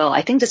pretty well.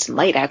 I think this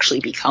might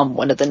actually become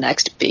one of the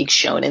next big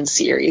shonen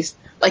series.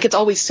 Like, it's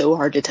always so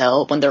hard to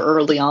tell when they're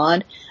early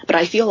on, but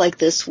I feel like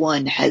this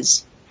one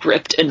has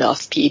gripped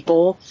enough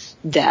people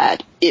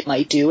that it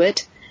might do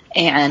it.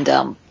 And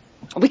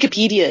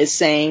Wikipedia is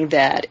saying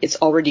that it's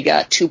already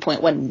got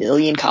 2.1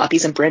 million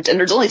copies in print, and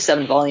there's only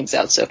 7 volumes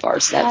out so far,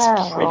 so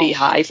that's pretty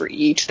high for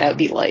each. That would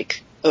be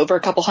like over a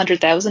couple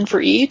 100,000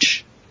 for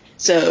each.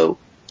 So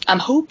I'm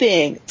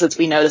hoping, since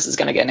we know this is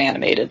going to get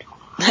an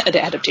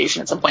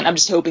adaptation at some point, I'm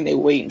just hoping they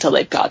wait until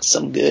they've got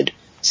some good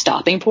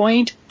stopping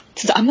point.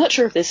 Since I'm not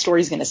sure if this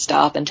story's going to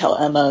stop until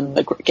Emma and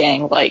the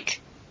gang,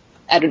 like,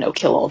 I don't know,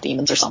 kill all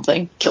demons or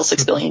something. Kill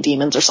 6 billion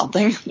demons or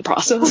something in the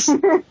process.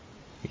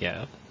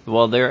 Yeah.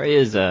 Well,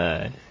 there's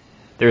an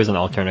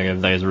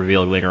alternative that is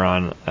revealed later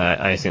on.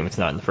 I assume it's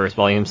not in the first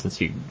volume, since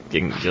you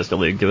didn't just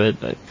allude to it,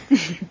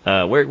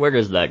 but where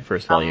does that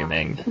first volume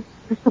end?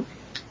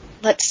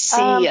 Let's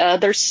see.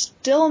 They're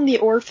still in the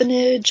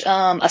orphanage.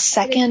 A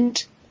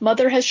second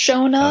mother has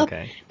shown up,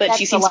 but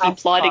she seems to be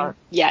plotting. Part.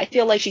 Yeah, I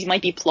feel like she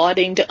might be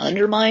plotting to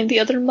undermine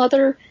the other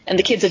mother, and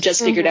the kids have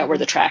just figured out where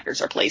the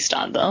trackers are placed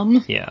on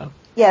them. Yeah.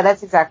 Yeah,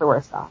 that's exactly where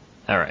it stopped.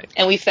 All right.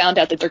 And we found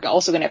out that they're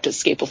also going to have to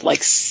escape with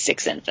like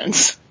 6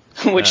 infants,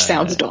 which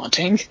sounds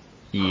daunting.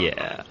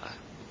 Yeah.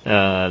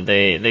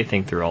 They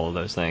think through all of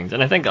those things,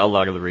 and I think a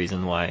lot of the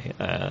reason why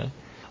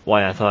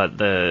I thought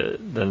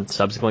the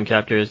subsequent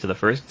chapters to the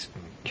first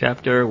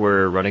chapter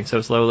were running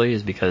so slowly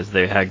is because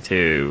they had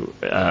to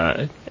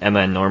Emma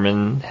and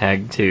Norman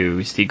had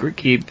to secret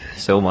keep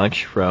so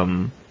much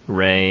from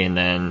Ray and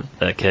then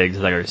the kids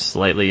that are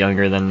slightly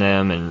younger than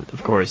them, and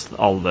of course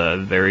all the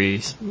very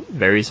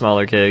very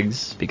smaller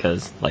kids,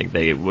 because like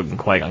they wouldn't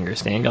quite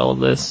understand all of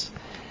this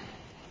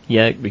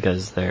yet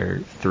because they're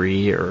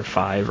 3 or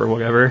 5 or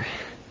whatever.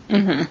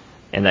 Mm-hmm.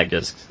 And that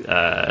just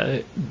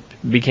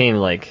became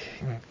like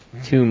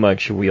too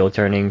much wheel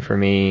turning for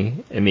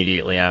me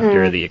immediately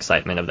after the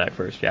excitement of that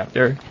first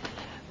chapter.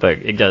 But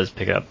it does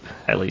pick up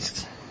at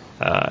least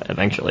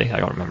eventually. I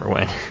don't remember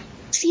when.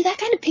 See, that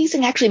kind of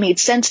pacing actually made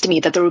sense to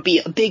me, that there would be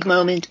a big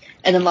moment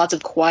and then lots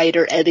of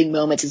quieter ebbing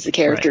moments as the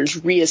characters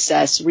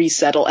reassess,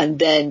 resettle, and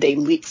then they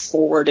leap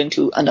forward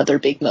into another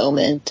big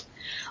moment.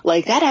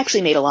 Like, that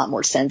actually made a lot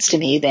more sense to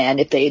me than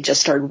if they had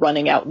just started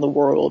running out in the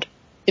world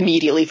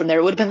immediately from there.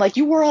 It would have been like,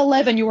 you were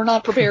 11, you were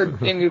not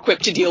prepared and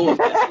equipped to deal with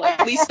this. Like,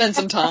 at least spend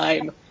some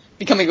time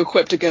becoming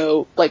equipped to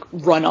go, like,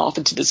 run off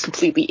into this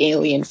completely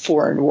alien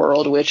foreign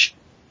world, which,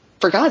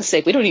 for God's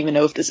sake, we don't even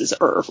know if this is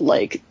Earth.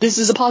 Like, this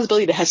is a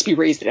possibility that has to be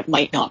raised that it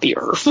might not be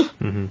Earth.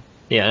 Mm-hmm.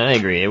 Yeah, I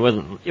agree. It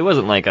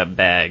wasn't like a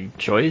bad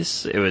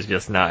choice. It was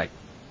just not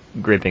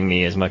gripping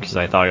me as much as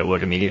I thought it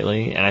would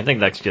immediately. And I think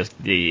that's just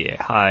the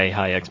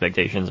high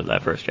expectations of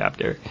that first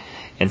chapter.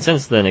 And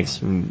since then,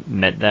 it's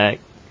met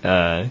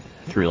that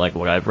through like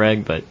what I've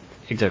read, but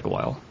it took a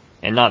while.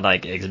 And not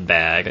like it's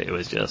bad. It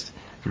was just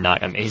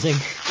not amazing.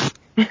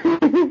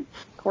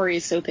 Corey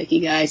is so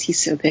picky, guys.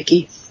 He's so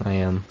picky. I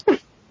am.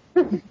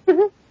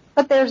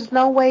 But there's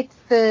no way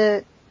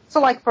to, so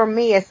like for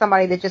me as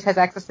somebody that just has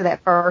access to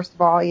that first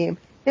volume,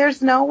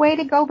 there's no way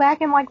to go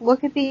back and like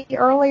look at the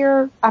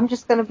earlier, I'm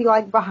just going to be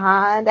like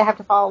behind. I have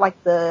to follow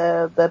like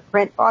the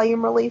print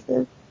volume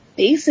releases.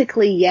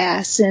 Basically,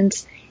 yeah,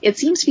 since it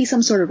seems to be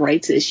some sort of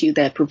rights issue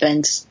that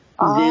prevents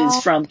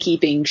Viz from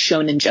keeping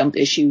Shonen Jump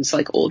issues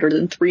like older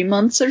than 3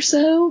 months or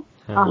so.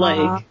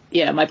 Like,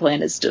 yeah, my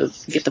plan is to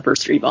get the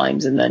first 3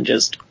 volumes and then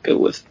just go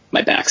with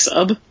my back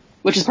sub,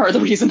 which is part of the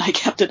reason I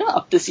kept it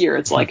up this year.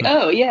 It's like,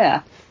 oh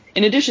yeah,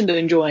 in addition to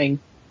enjoying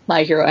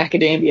My Hero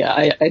Academia,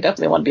 I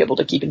definitely want to be able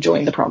to keep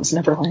enjoying The Promised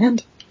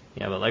Neverland.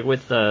 Yeah, but like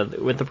with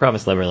the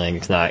Promised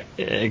Neverland,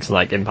 it's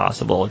like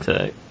impossible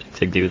to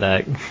do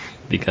that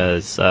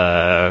because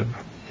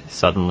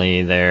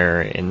suddenly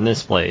they're in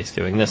this place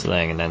doing this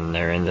thing, and then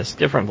they're in this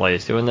different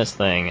place doing this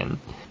thing, and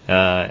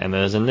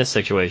Emma's in this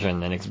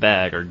situation, and it's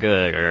bad or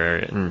good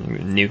or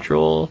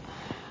neutral.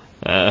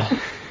 And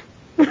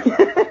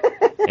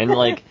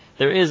like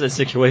there is a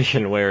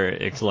situation where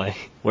it's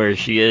like where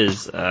she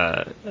is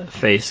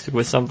faced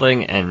with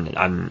something, and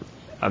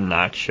I'm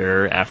not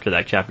sure after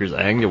that chapter's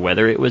end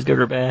whether it was good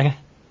or bad.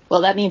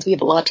 Well, that means we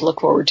have a lot to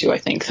look forward to, I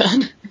think,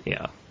 then.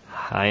 Yeah.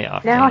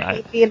 I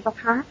hate being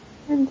behind.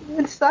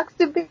 It sucks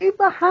to be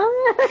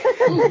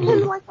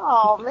behind. Like,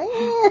 oh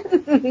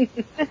man.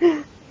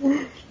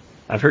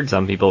 I've heard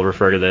some people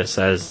refer to this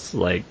as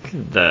like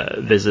the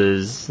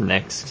Viz's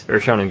next, or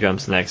Shonen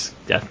Jump's next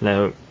Death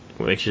Note,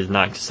 which is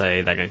not to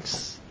say that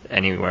it's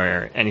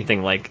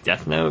anything like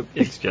Death Note.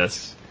 It's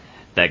just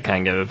that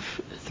kind of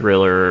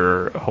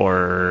thriller,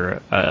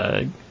 horror,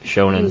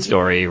 shonen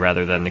story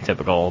rather than the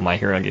typical My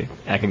Hero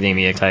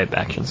Academia type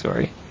action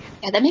story.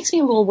 Yeah, that makes me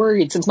a little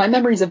worried, since my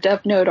memories of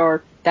Death Note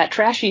are that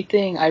trashy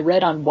thing I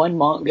read on one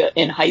manga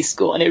in high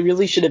school, and it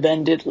really should have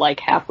ended like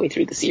halfway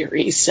through the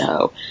series,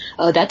 so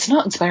that's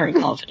not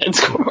inspiring confidence,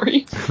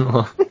 Corey.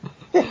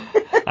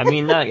 I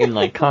mean, not in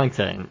like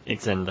content,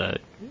 it's in the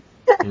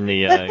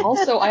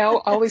Also, I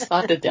always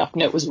thought that Death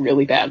Note was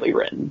really badly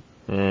written.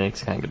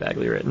 It's kind of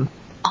badly written.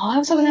 Oh, I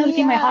was hoping that would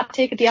be my hot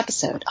take of the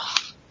episode.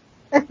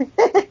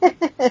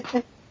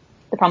 The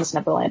Promised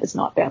Neverland is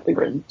not badly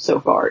written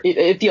so far.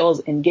 It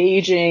feels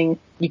engaging.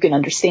 You can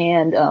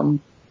understand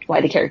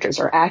why the characters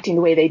are acting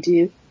the way they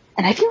do.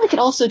 And I feel like it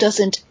also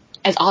doesn't,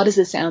 as odd as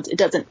it sounds,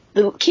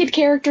 the kid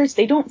characters,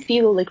 they don't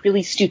feel like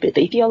really stupid.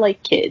 They feel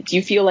like kids.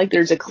 You feel like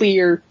there's a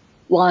clear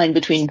line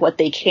between what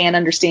they can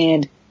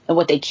understand and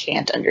what they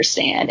can't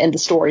understand. And the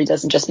story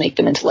doesn't just make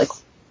them into like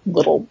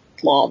little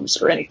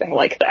blobs or anything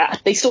like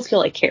that. They still feel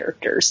like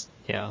characters.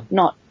 Yeah.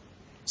 Not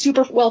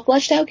super well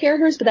fleshed out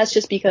characters, but that's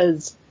just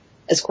because,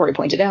 as Corey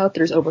pointed out,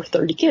 there's over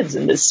 30 kids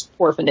in this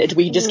orphanage.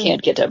 We just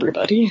can't get to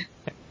everybody.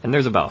 And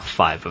there's about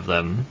 5 of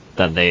them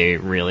that they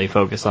really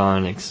focus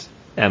on. It's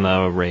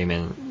Emma,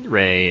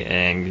 Ray,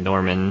 and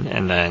Norman,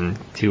 and then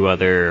two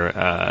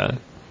other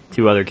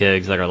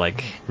kids that are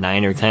like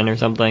 9 or 10 or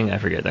something. I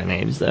forget their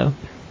names though.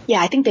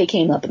 Yeah, I think they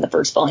came up in the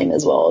first volume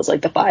as well, as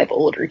like the 5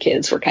 older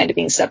kids were kind of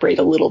being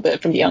separated a little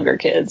bit from the younger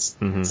kids,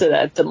 so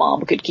that the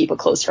mom could keep a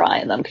closer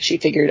eye on them, because she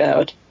figured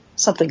out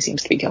something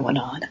seems to be going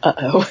on.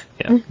 Uh-oh.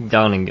 Yeah,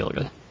 Dawn and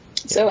Gilga.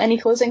 So any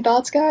closing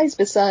thoughts, guys,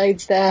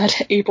 besides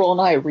that April and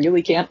I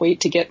really can't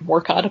wait to get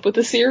more caught up with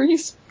the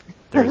series?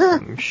 There's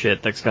some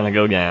shit that's gonna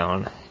go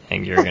down,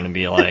 and you're gonna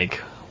be like,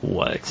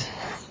 what?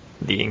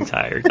 The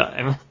entire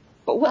time.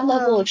 But what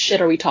level of shit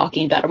are we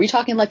talking about? Are we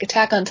talking like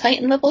Attack on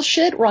Titan level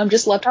shit, where I'm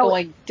just left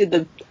going, did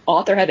the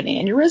author have an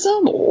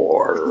aneurysm,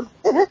 or...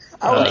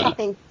 Are we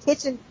talking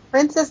Kitchen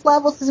Princess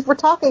levels? Because if we're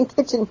talking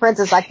Kitchen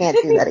Princess, I can't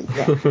do that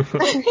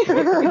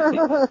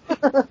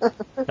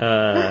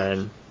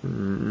again.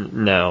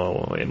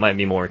 No, it might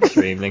be more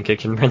extreme than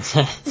Kitchen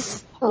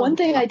Princess. One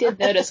thing I did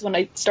notice when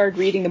I started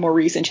reading the more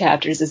recent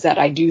chapters is that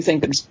I do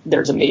think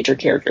there's a major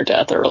character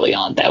death early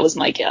on. That was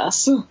my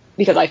guess,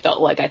 because I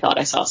felt like I thought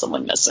I saw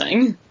someone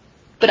missing.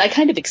 But I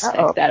kind of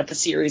expect that of a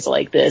series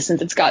like this,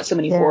 since it's got so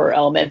many horror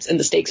elements and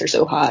the stakes are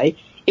so high,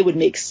 it would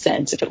make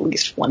sense if at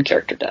least one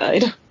character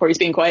died. Corey's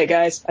being quiet,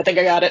 guys. I think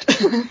I got it.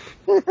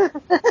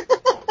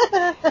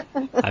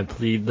 I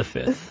plead the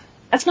 5th.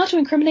 That's not to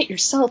incriminate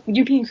yourself.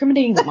 You'd be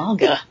incriminating the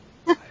manga.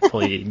 I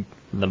plead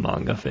the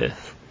manga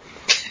fifth.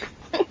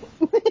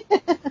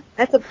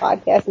 That's a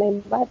podcast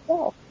named by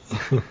itself.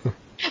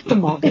 The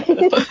manga.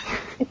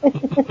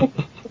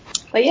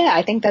 But yeah,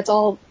 I think that's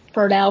all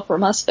for now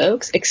from us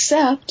folks,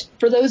 except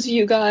for those of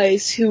you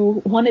guys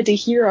who wanted to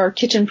hear our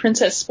Kitchen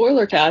Princess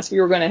spoiler cast,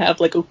 we were going to have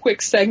like a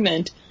quick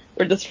segment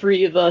where the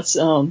three of us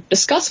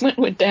discuss what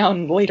went down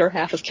in the later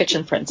half of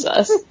Kitchen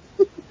Princess.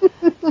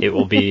 It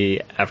will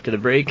be after the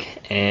break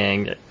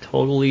and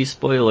totally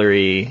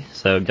spoilery,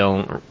 so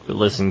don't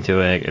listen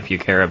to it if you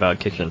care about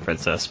Kitchen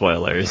Princess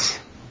spoilers.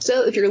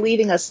 So if you're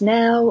leaving us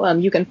now,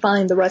 you can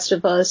find the rest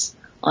of us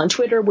on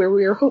Twitter, where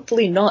we are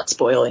hopefully not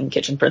spoiling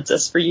Kitchen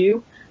Princess for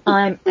you.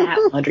 I'm at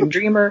Wandering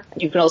Dreamer.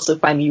 You can also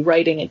find me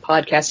writing and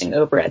podcasting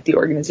over at the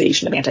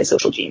Organization of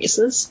Antisocial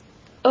Geniuses.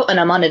 Oh,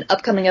 and I'm on an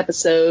upcoming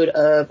episode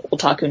of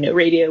Otaku No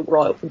Radio,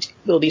 where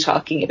we'll be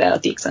talking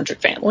about the Eccentric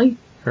Family.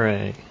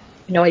 Hooray.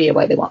 No idea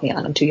why they want me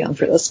on. I'm too young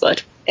for this,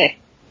 but eh.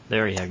 They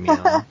already had me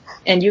on.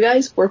 And you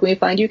guys, where can we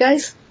find you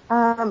guys?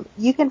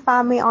 You can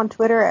find me on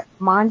Twitter at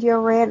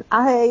MangioRed.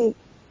 I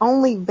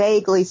only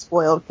vaguely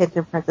spoiled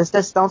Kitchen Princess.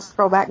 Just don't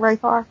scroll back very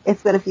far.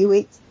 It's been a few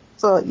weeks,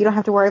 so you don't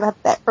have to worry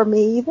about that for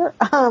me either.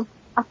 I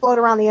float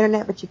around the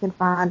internet, but you can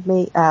find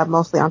me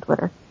mostly on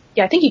Twitter.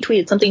 Yeah, I think you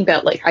tweeted something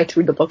about, like, I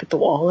threw the book at the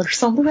wall or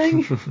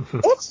something.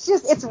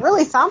 It's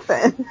really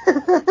something.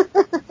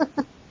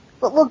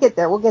 But we'll get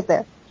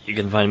there. You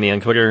can find me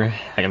on Twitter.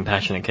 I am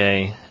Passionate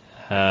K.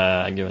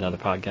 I do another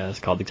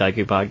podcast called the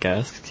Taiku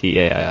Podcast,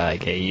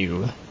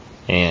 Taiiku.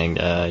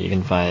 And you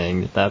can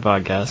find that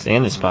podcast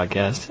and this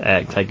podcast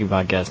at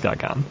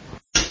taikupodcast.com.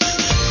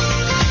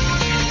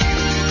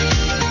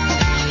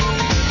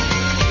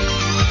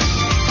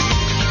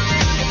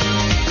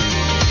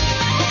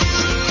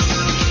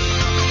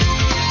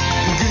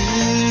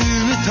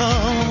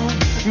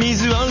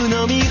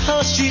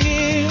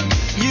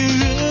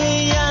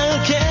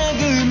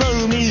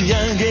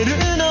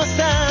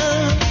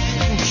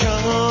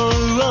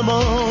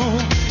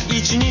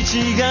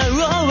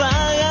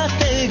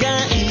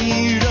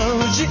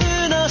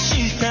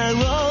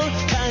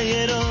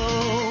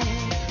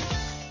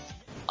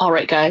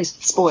 Alright guys,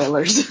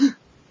 spoilers.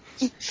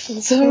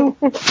 So,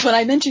 when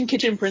I mention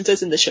Kitchen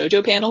Princess in the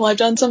shoujo panel I've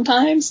done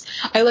sometimes,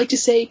 I like to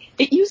say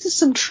it uses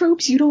some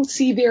tropes you don't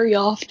see very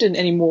often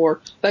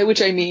anymore, by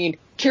which I mean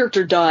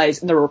character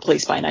dies and they're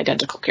replaced by an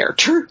identical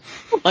character.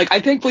 Like, I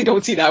thankfully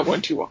don't see that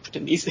one too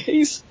often these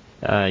days.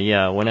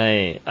 Yeah, when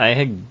I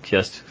had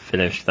just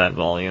finished that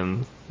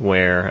volume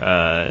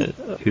where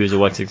Who's a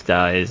Wexix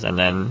dies and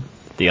then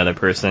the other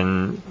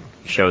person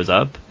shows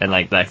up, and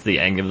like that's the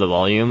end of the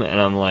volume, and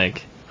I'm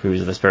like,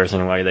 who's this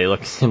person? Why do they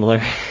look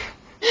similar?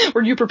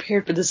 Were you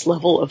prepared for this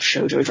level of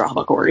shoujo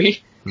drama,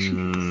 Corey? I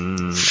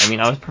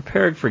mean, I was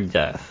prepared for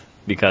death,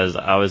 because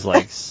I was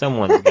like,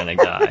 someone's gonna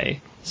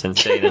die,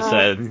 since Dana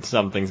said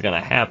something's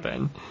gonna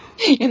happen.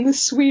 In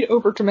this sweet,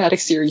 overdramatic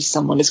series,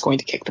 someone is going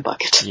to kick the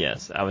bucket.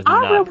 Yes, I was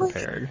not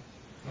prepared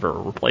for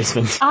a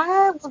replacement.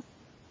 I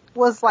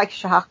was like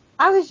shocked.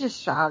 I was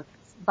just shocked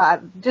by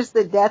just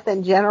the death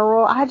in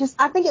general. I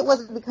think it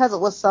was because it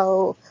was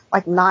so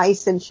like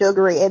nice and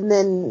sugary, and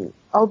then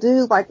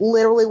dude like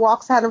literally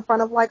walks out in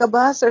front of like a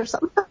bus or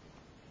something.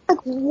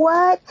 Like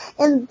what?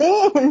 And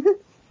then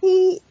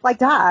he like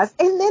dies,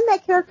 and then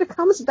that character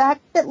comes back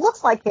that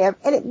looks like him,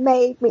 and it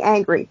made me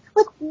angry.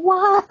 Like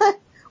why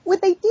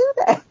would they do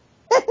that?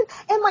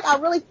 And like I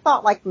really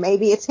thought like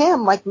maybe it's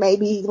him, like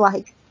maybe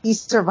like he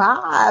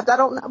survived. I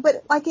don't know,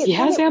 but like he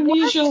has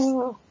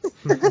amnesia.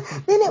 Then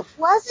it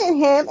wasn't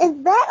him,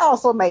 and that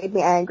also made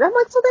me angry. I'm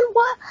like, so then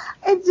why?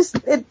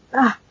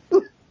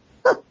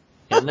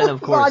 And then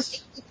of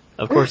course,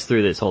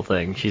 through this whole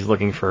thing, she's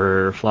looking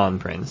for flan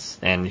prince,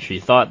 and she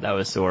thought that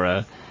was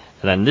Sora.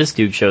 And then this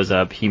dude shows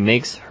up. He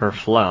makes her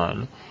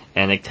flan,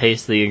 and it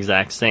tastes the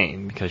exact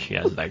same because she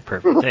has like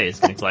perfect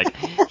taste. And it's like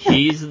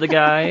he's the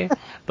guy,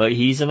 but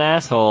he's an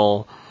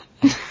asshole.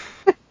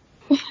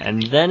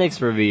 And then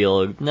it's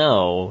revealed,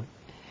 no,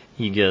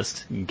 he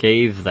just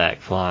gave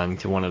that flan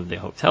to one of the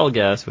hotel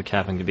guests, which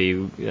happened to be,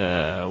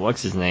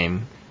 what's his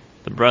name?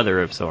 The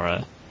brother of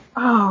Sora.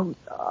 Oh,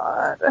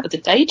 God. Was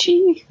it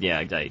Daichi?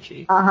 Yeah,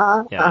 Daichi.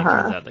 Uh-huh. Yeah, it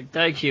turns out like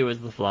Daichi was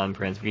the flan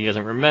prince, but he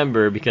doesn't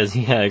remember because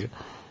he had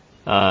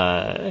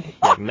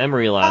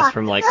memory loss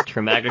from like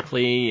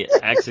traumatically,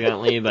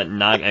 accidentally, but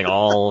not at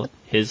all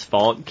his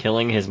fault,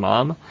 killing his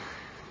mom.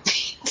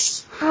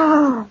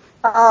 Oh,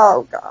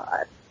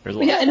 God.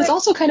 Yeah, and it's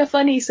also kind of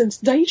funny since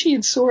Daichi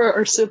and Sora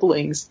are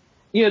siblings.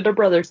 You know, they're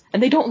brothers,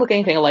 and they don't look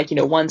anything alike. You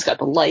know, one's got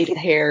the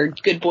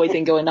light-haired good boy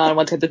thing going on,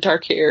 one's got the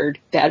dark-haired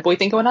bad boy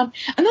thing going on.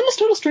 And then this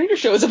total stranger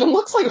shows up and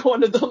looks like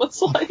one of them.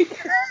 It's like,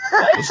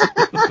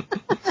 what?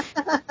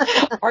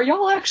 Are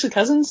y'all actually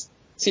cousins?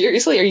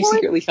 Seriously? Are you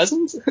secretly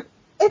cousins?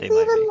 It's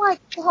even like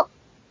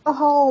the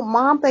whole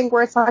mom thing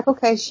where it's like,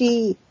 okay,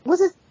 did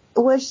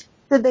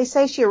they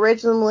say she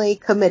originally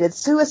committed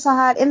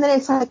suicide? And then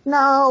it's like,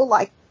 no,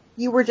 like,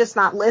 you were just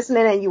not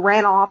listening and you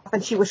ran off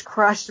and she was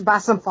crushed by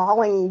some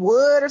falling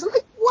wood or something.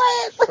 Like,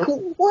 what? Like,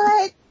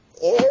 what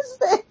is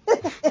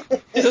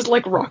this? This is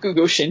like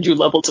Rakugo Shinju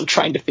levels of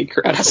trying to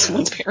figure out how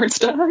someone's parents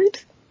died.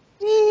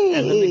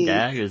 And then the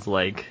gag is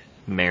like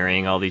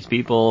marrying all these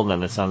people,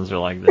 then the sons are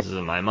like, this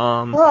isn't my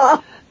mom.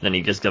 Then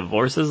he just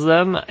divorces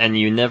them, and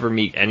you never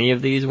meet any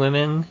of these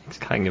women. It's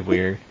kind of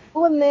weird.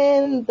 Well, and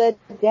then the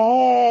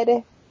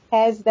dad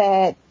has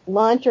that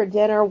lunch or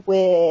dinner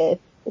with,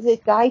 is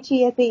it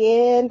Daichi at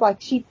the end?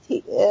 Like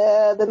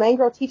the main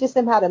girl teaches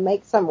him how to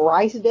make some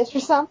rice dish or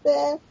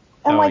something.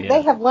 And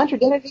they have lunch or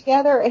dinner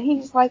together, and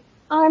he's like,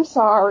 I'm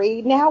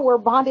sorry, now we're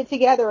bonded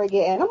together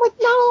again. I'm like,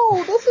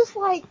 no, this is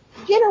like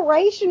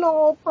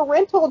generational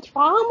parental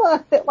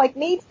trauma that like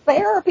needs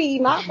therapy,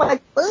 not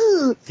like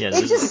food. Yeah,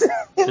 this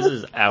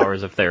is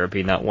hours of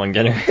therapy, not one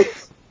dinner.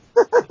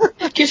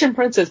 Kitchen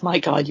Princess, my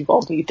God, you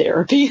all need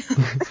therapy.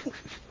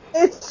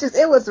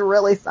 It was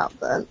really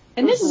something.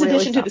 And this is in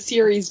addition to the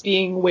series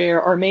being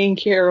where our main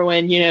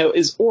heroine,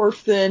 is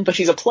orphaned, but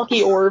she's a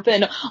plucky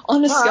orphan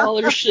on a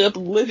scholarship,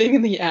 living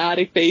in the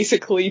attic,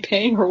 basically,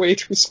 paying her way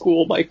through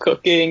school by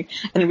cooking.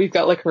 And we've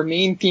got, like, her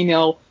main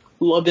female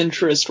love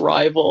interest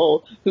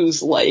rival,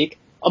 who's, like,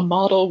 a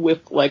model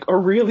with, like, a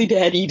really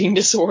bad eating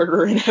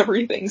disorder and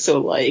everything.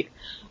 So, like,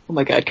 oh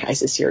my God,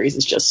 guys, this series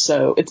is just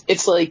so...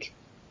 It's like,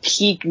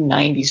 peak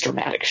 90s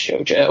dramatic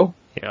shoujo.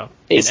 Yeah.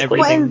 Basically.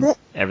 And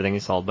everything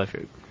is solved by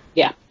food.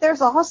 Yeah.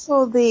 There's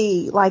also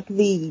the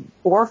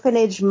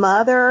orphanage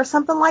mother or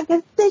something like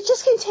that that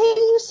just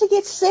continues to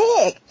get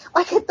sick.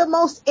 Like at the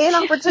most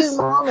inopportune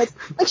moments.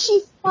 Like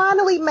she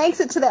finally makes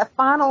it to that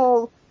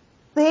final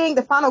thing,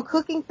 the final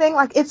cooking thing.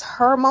 Like it's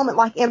her moment,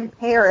 like in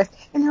Paris.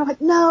 And they're like,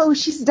 no,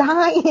 she's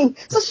dying.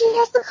 So she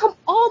has to come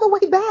all the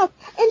way back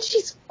and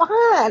she's fine.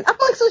 I'm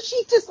like, so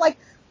she just like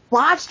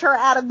watched her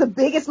out of the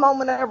biggest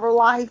moment of her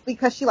life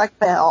because she like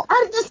fell.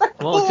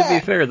 Well, to be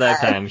fair,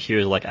 that time she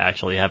was like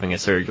actually having a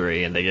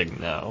surgery and they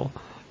didn't know.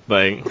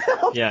 But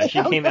yeah,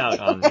 she came out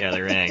on the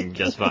other end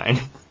just fine.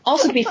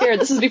 Also, to be fair,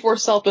 this is before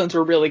cell phones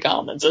were really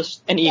common.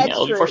 Just an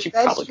email before she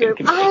probably couldn't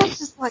communicate. I was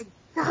just like,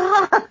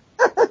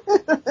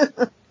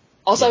 God.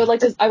 Also, I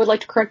would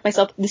like to correct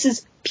myself. This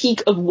is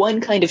peak of one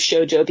kind of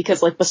shoujo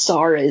because like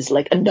Basara is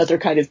like another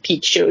kind of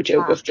peak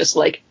shoujo with just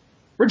like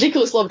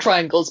ridiculous love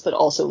triangles, but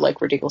also like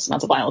ridiculous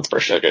amounts of violence for a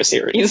shoujo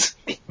series.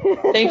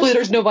 Thankfully,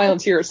 there's no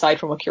violence here aside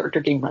from a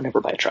character getting run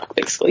over by a truck,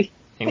 basically.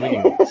 And we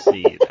didn't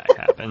see that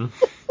happen.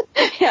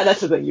 Yeah,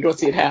 that's the thing. You don't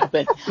see it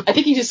happen. I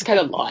think he's just kind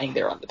of lying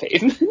there on the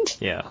pavement.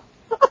 Yeah.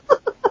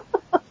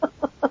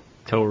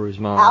 Toru's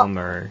mom,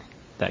 or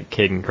that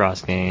kid in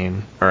Cross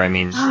Game, or I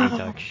mean,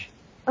 A-Touch.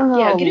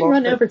 Yeah, getting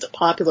run over is a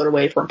popular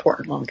way for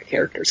important manga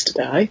characters to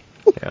die.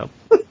 Yep.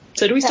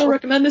 So do we still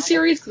recommend this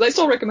series? Because I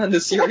still recommend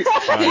this series.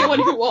 Anyone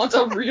who wants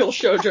a real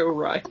shoujo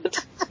ride.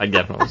 I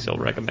definitely still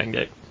recommend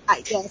it.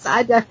 Yes,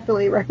 I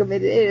definitely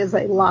recommend it. It is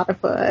a lot of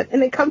fun.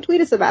 And then come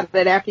tweet us about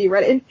it after you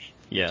read it. And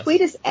yes.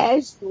 Tweet us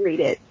as you read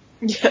it.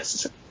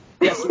 Yes.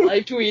 Yes,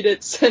 live tweet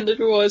it, send it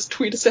to us,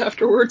 tweet us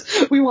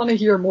afterwards. We want to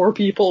hear more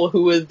people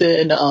who have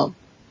been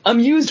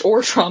amused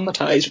or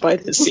traumatized by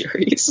this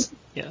series.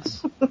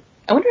 Yes.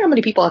 I wonder how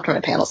many people after my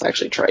panels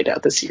actually tried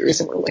out this series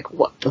and were like,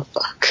 what the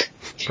fuck?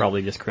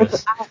 Probably just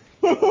Chris.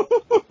 I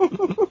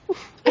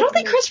don't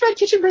think Chris read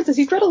Kitchen Princess.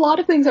 He's read a lot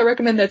of things I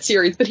recommend that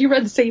series, but he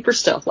read the safer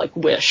stuff like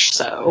Wish,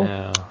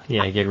 so...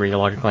 Yeah, he did read a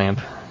lot of Clamp.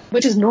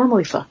 Which is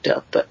normally fucked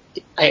up, but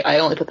I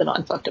only put the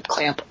non-fucked up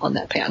Clamp on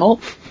that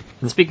panel.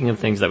 And speaking of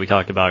things that we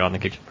talked about on the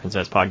Kitchen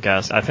Princess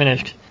podcast,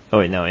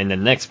 in the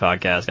next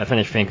podcast, I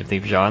finished Phantom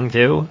Thief Jean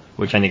too,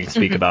 which I need to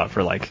speak about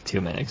for like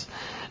 2 minutes.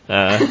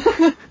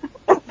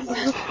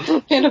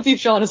 Phantom Thief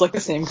Jean is like the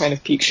same kind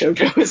of peak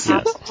shoujo as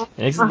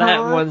yes. That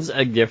one's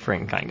a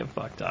different kind of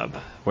fucked up,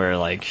 where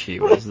like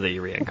she was the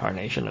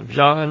reincarnation of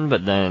Jean,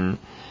 but then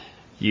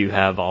you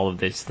have all of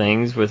these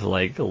things with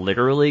like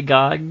literally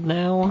God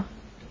now,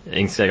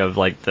 instead of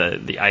like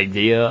the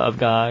idea of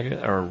God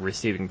or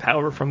receiving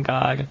power from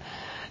God.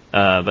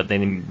 But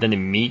then they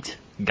meet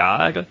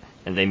God,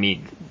 and they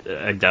meet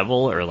a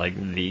devil, or like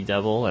the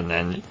devil, and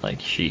then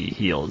like she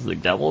heals the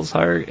devil's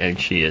heart, and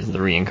she is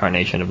the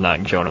reincarnation of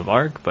not Joan of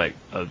Arc, but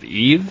of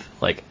Eve,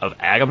 like of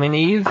Adam and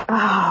Eve.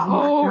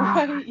 Oh,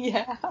 right,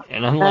 yeah.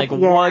 And I'm like,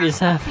 what is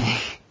happening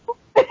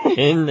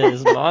in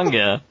this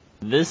manga?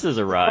 This is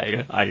a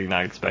ride I did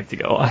not expect to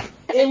go on.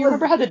 And you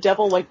remember how the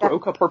devil like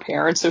broke up her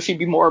parents so she'd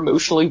be more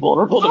emotionally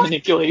vulnerable to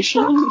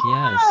manipulation?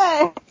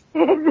 Yes.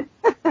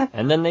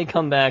 And then they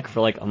come back for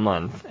like a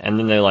month, and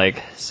then they're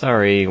like,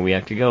 sorry, we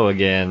have to go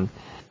again.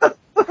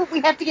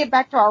 We have to get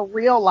back to our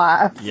real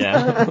lives.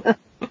 Yeah.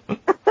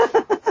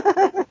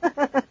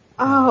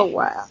 Oh,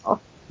 wow.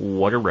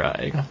 What a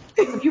ride.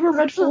 Have you ever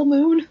read Full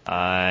Moon?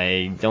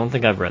 I don't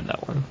think I've read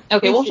that one.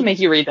 Okay, we'll have to make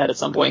you read that at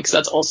some point, because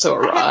that's also a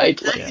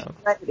ride. I haven't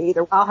read it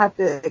either. I'll have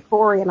to,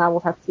 Corey and I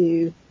will have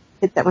to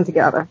hit that one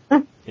together.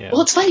 Yeah.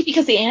 Well, it's funny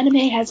because the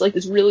anime has like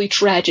this really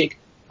tragic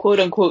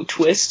quote-unquote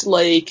twist,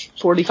 like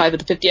 45 of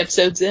the 50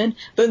 episodes in,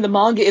 but in the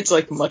manga it's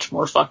like much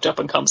more fucked up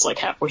and comes like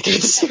halfway through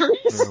the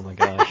series. Oh my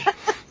gosh.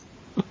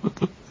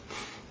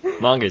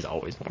 Manga is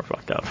always more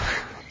fucked up.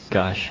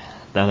 Gosh,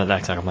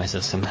 that's out of my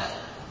system.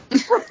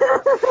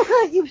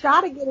 You've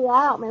got to get it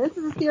out, man. This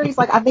is a series,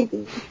 like, I think that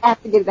you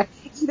have to get it out.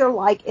 Either,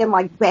 like, in,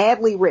 like,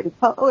 badly written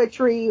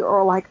poetry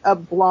or, like, a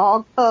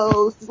blog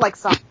post. Like,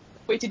 something.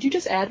 Wait, did you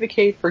just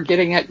advocate for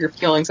getting at your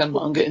feelings on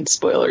manga in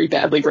spoilery,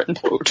 badly written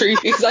poetry?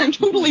 Because I'm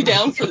totally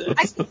down for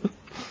this.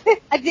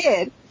 I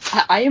did.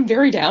 I am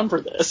very down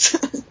for this.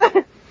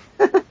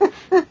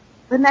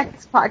 The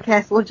next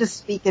podcast will just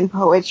speak in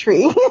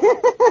poetry.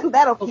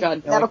 That'll Oh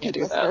god, no, that'll I can't keep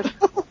do us that. I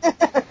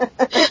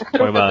What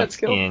don't have that about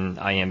skill. in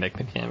iambic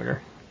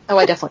pentameter? Oh,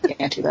 I definitely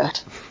can't do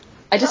that.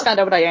 I just found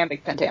out what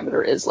iambic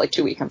pentameter is like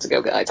 2 weekends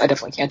ago, guys. I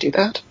definitely can't do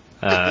that.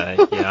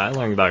 Yeah, I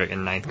learned about it in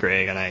 9th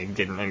grade, and I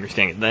didn't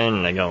understand it then,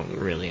 and I don't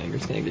really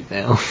understand it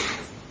now.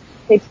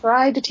 They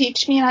tried to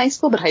teach me in high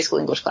school, but high school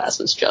English class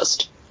was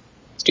just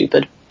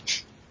stupid.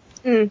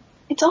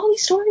 It's all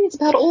these stories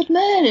about old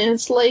men, and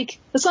it's like,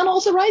 the sun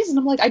also rises, and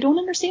I'm like, I don't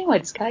understand why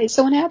this guy is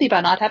so unhappy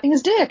about not having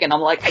his dick, and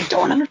I'm like, I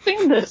don't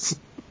understand this.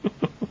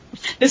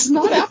 This is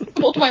not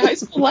applicable to my high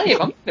school life.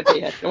 I'm going to pay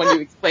attention when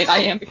you explain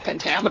iambic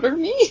pentameter to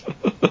me.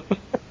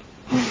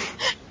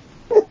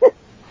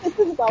 This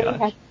is all we have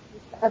to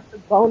have the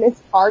bonus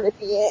part at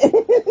the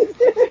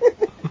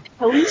end.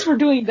 At least we're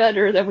doing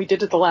better than we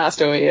did at the last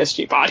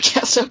OASG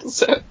podcast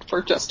episode,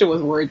 where Justin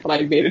was worried that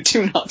I made it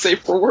too not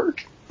safe for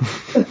work.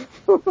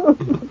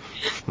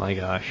 My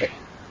gosh.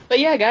 But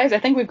yeah, guys, I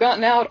think we've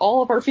gotten out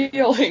all of our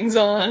feelings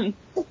on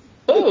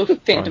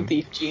both Phantom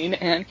Thief Gene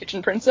and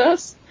Kitchen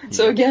Princess.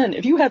 So again,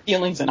 if you have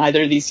feelings on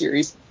either of these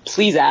series,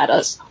 please add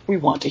us. We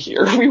want to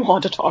hear. We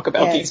want to talk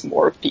about these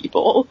more with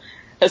people,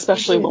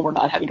 especially when we're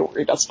not having to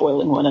worry about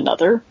spoiling one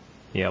another.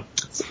 Yep.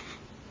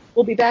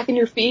 We'll be back in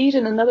your feed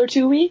in another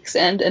 2 weeks,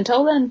 and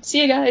until then,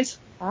 see you guys.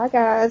 Bye,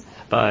 guys.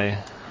 Bye.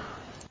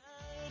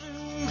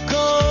 こと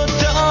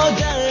だ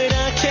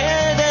らけ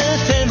で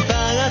テンパ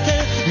って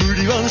無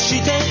理を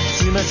して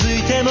つまず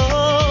いても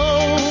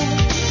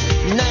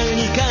何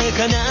か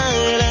叶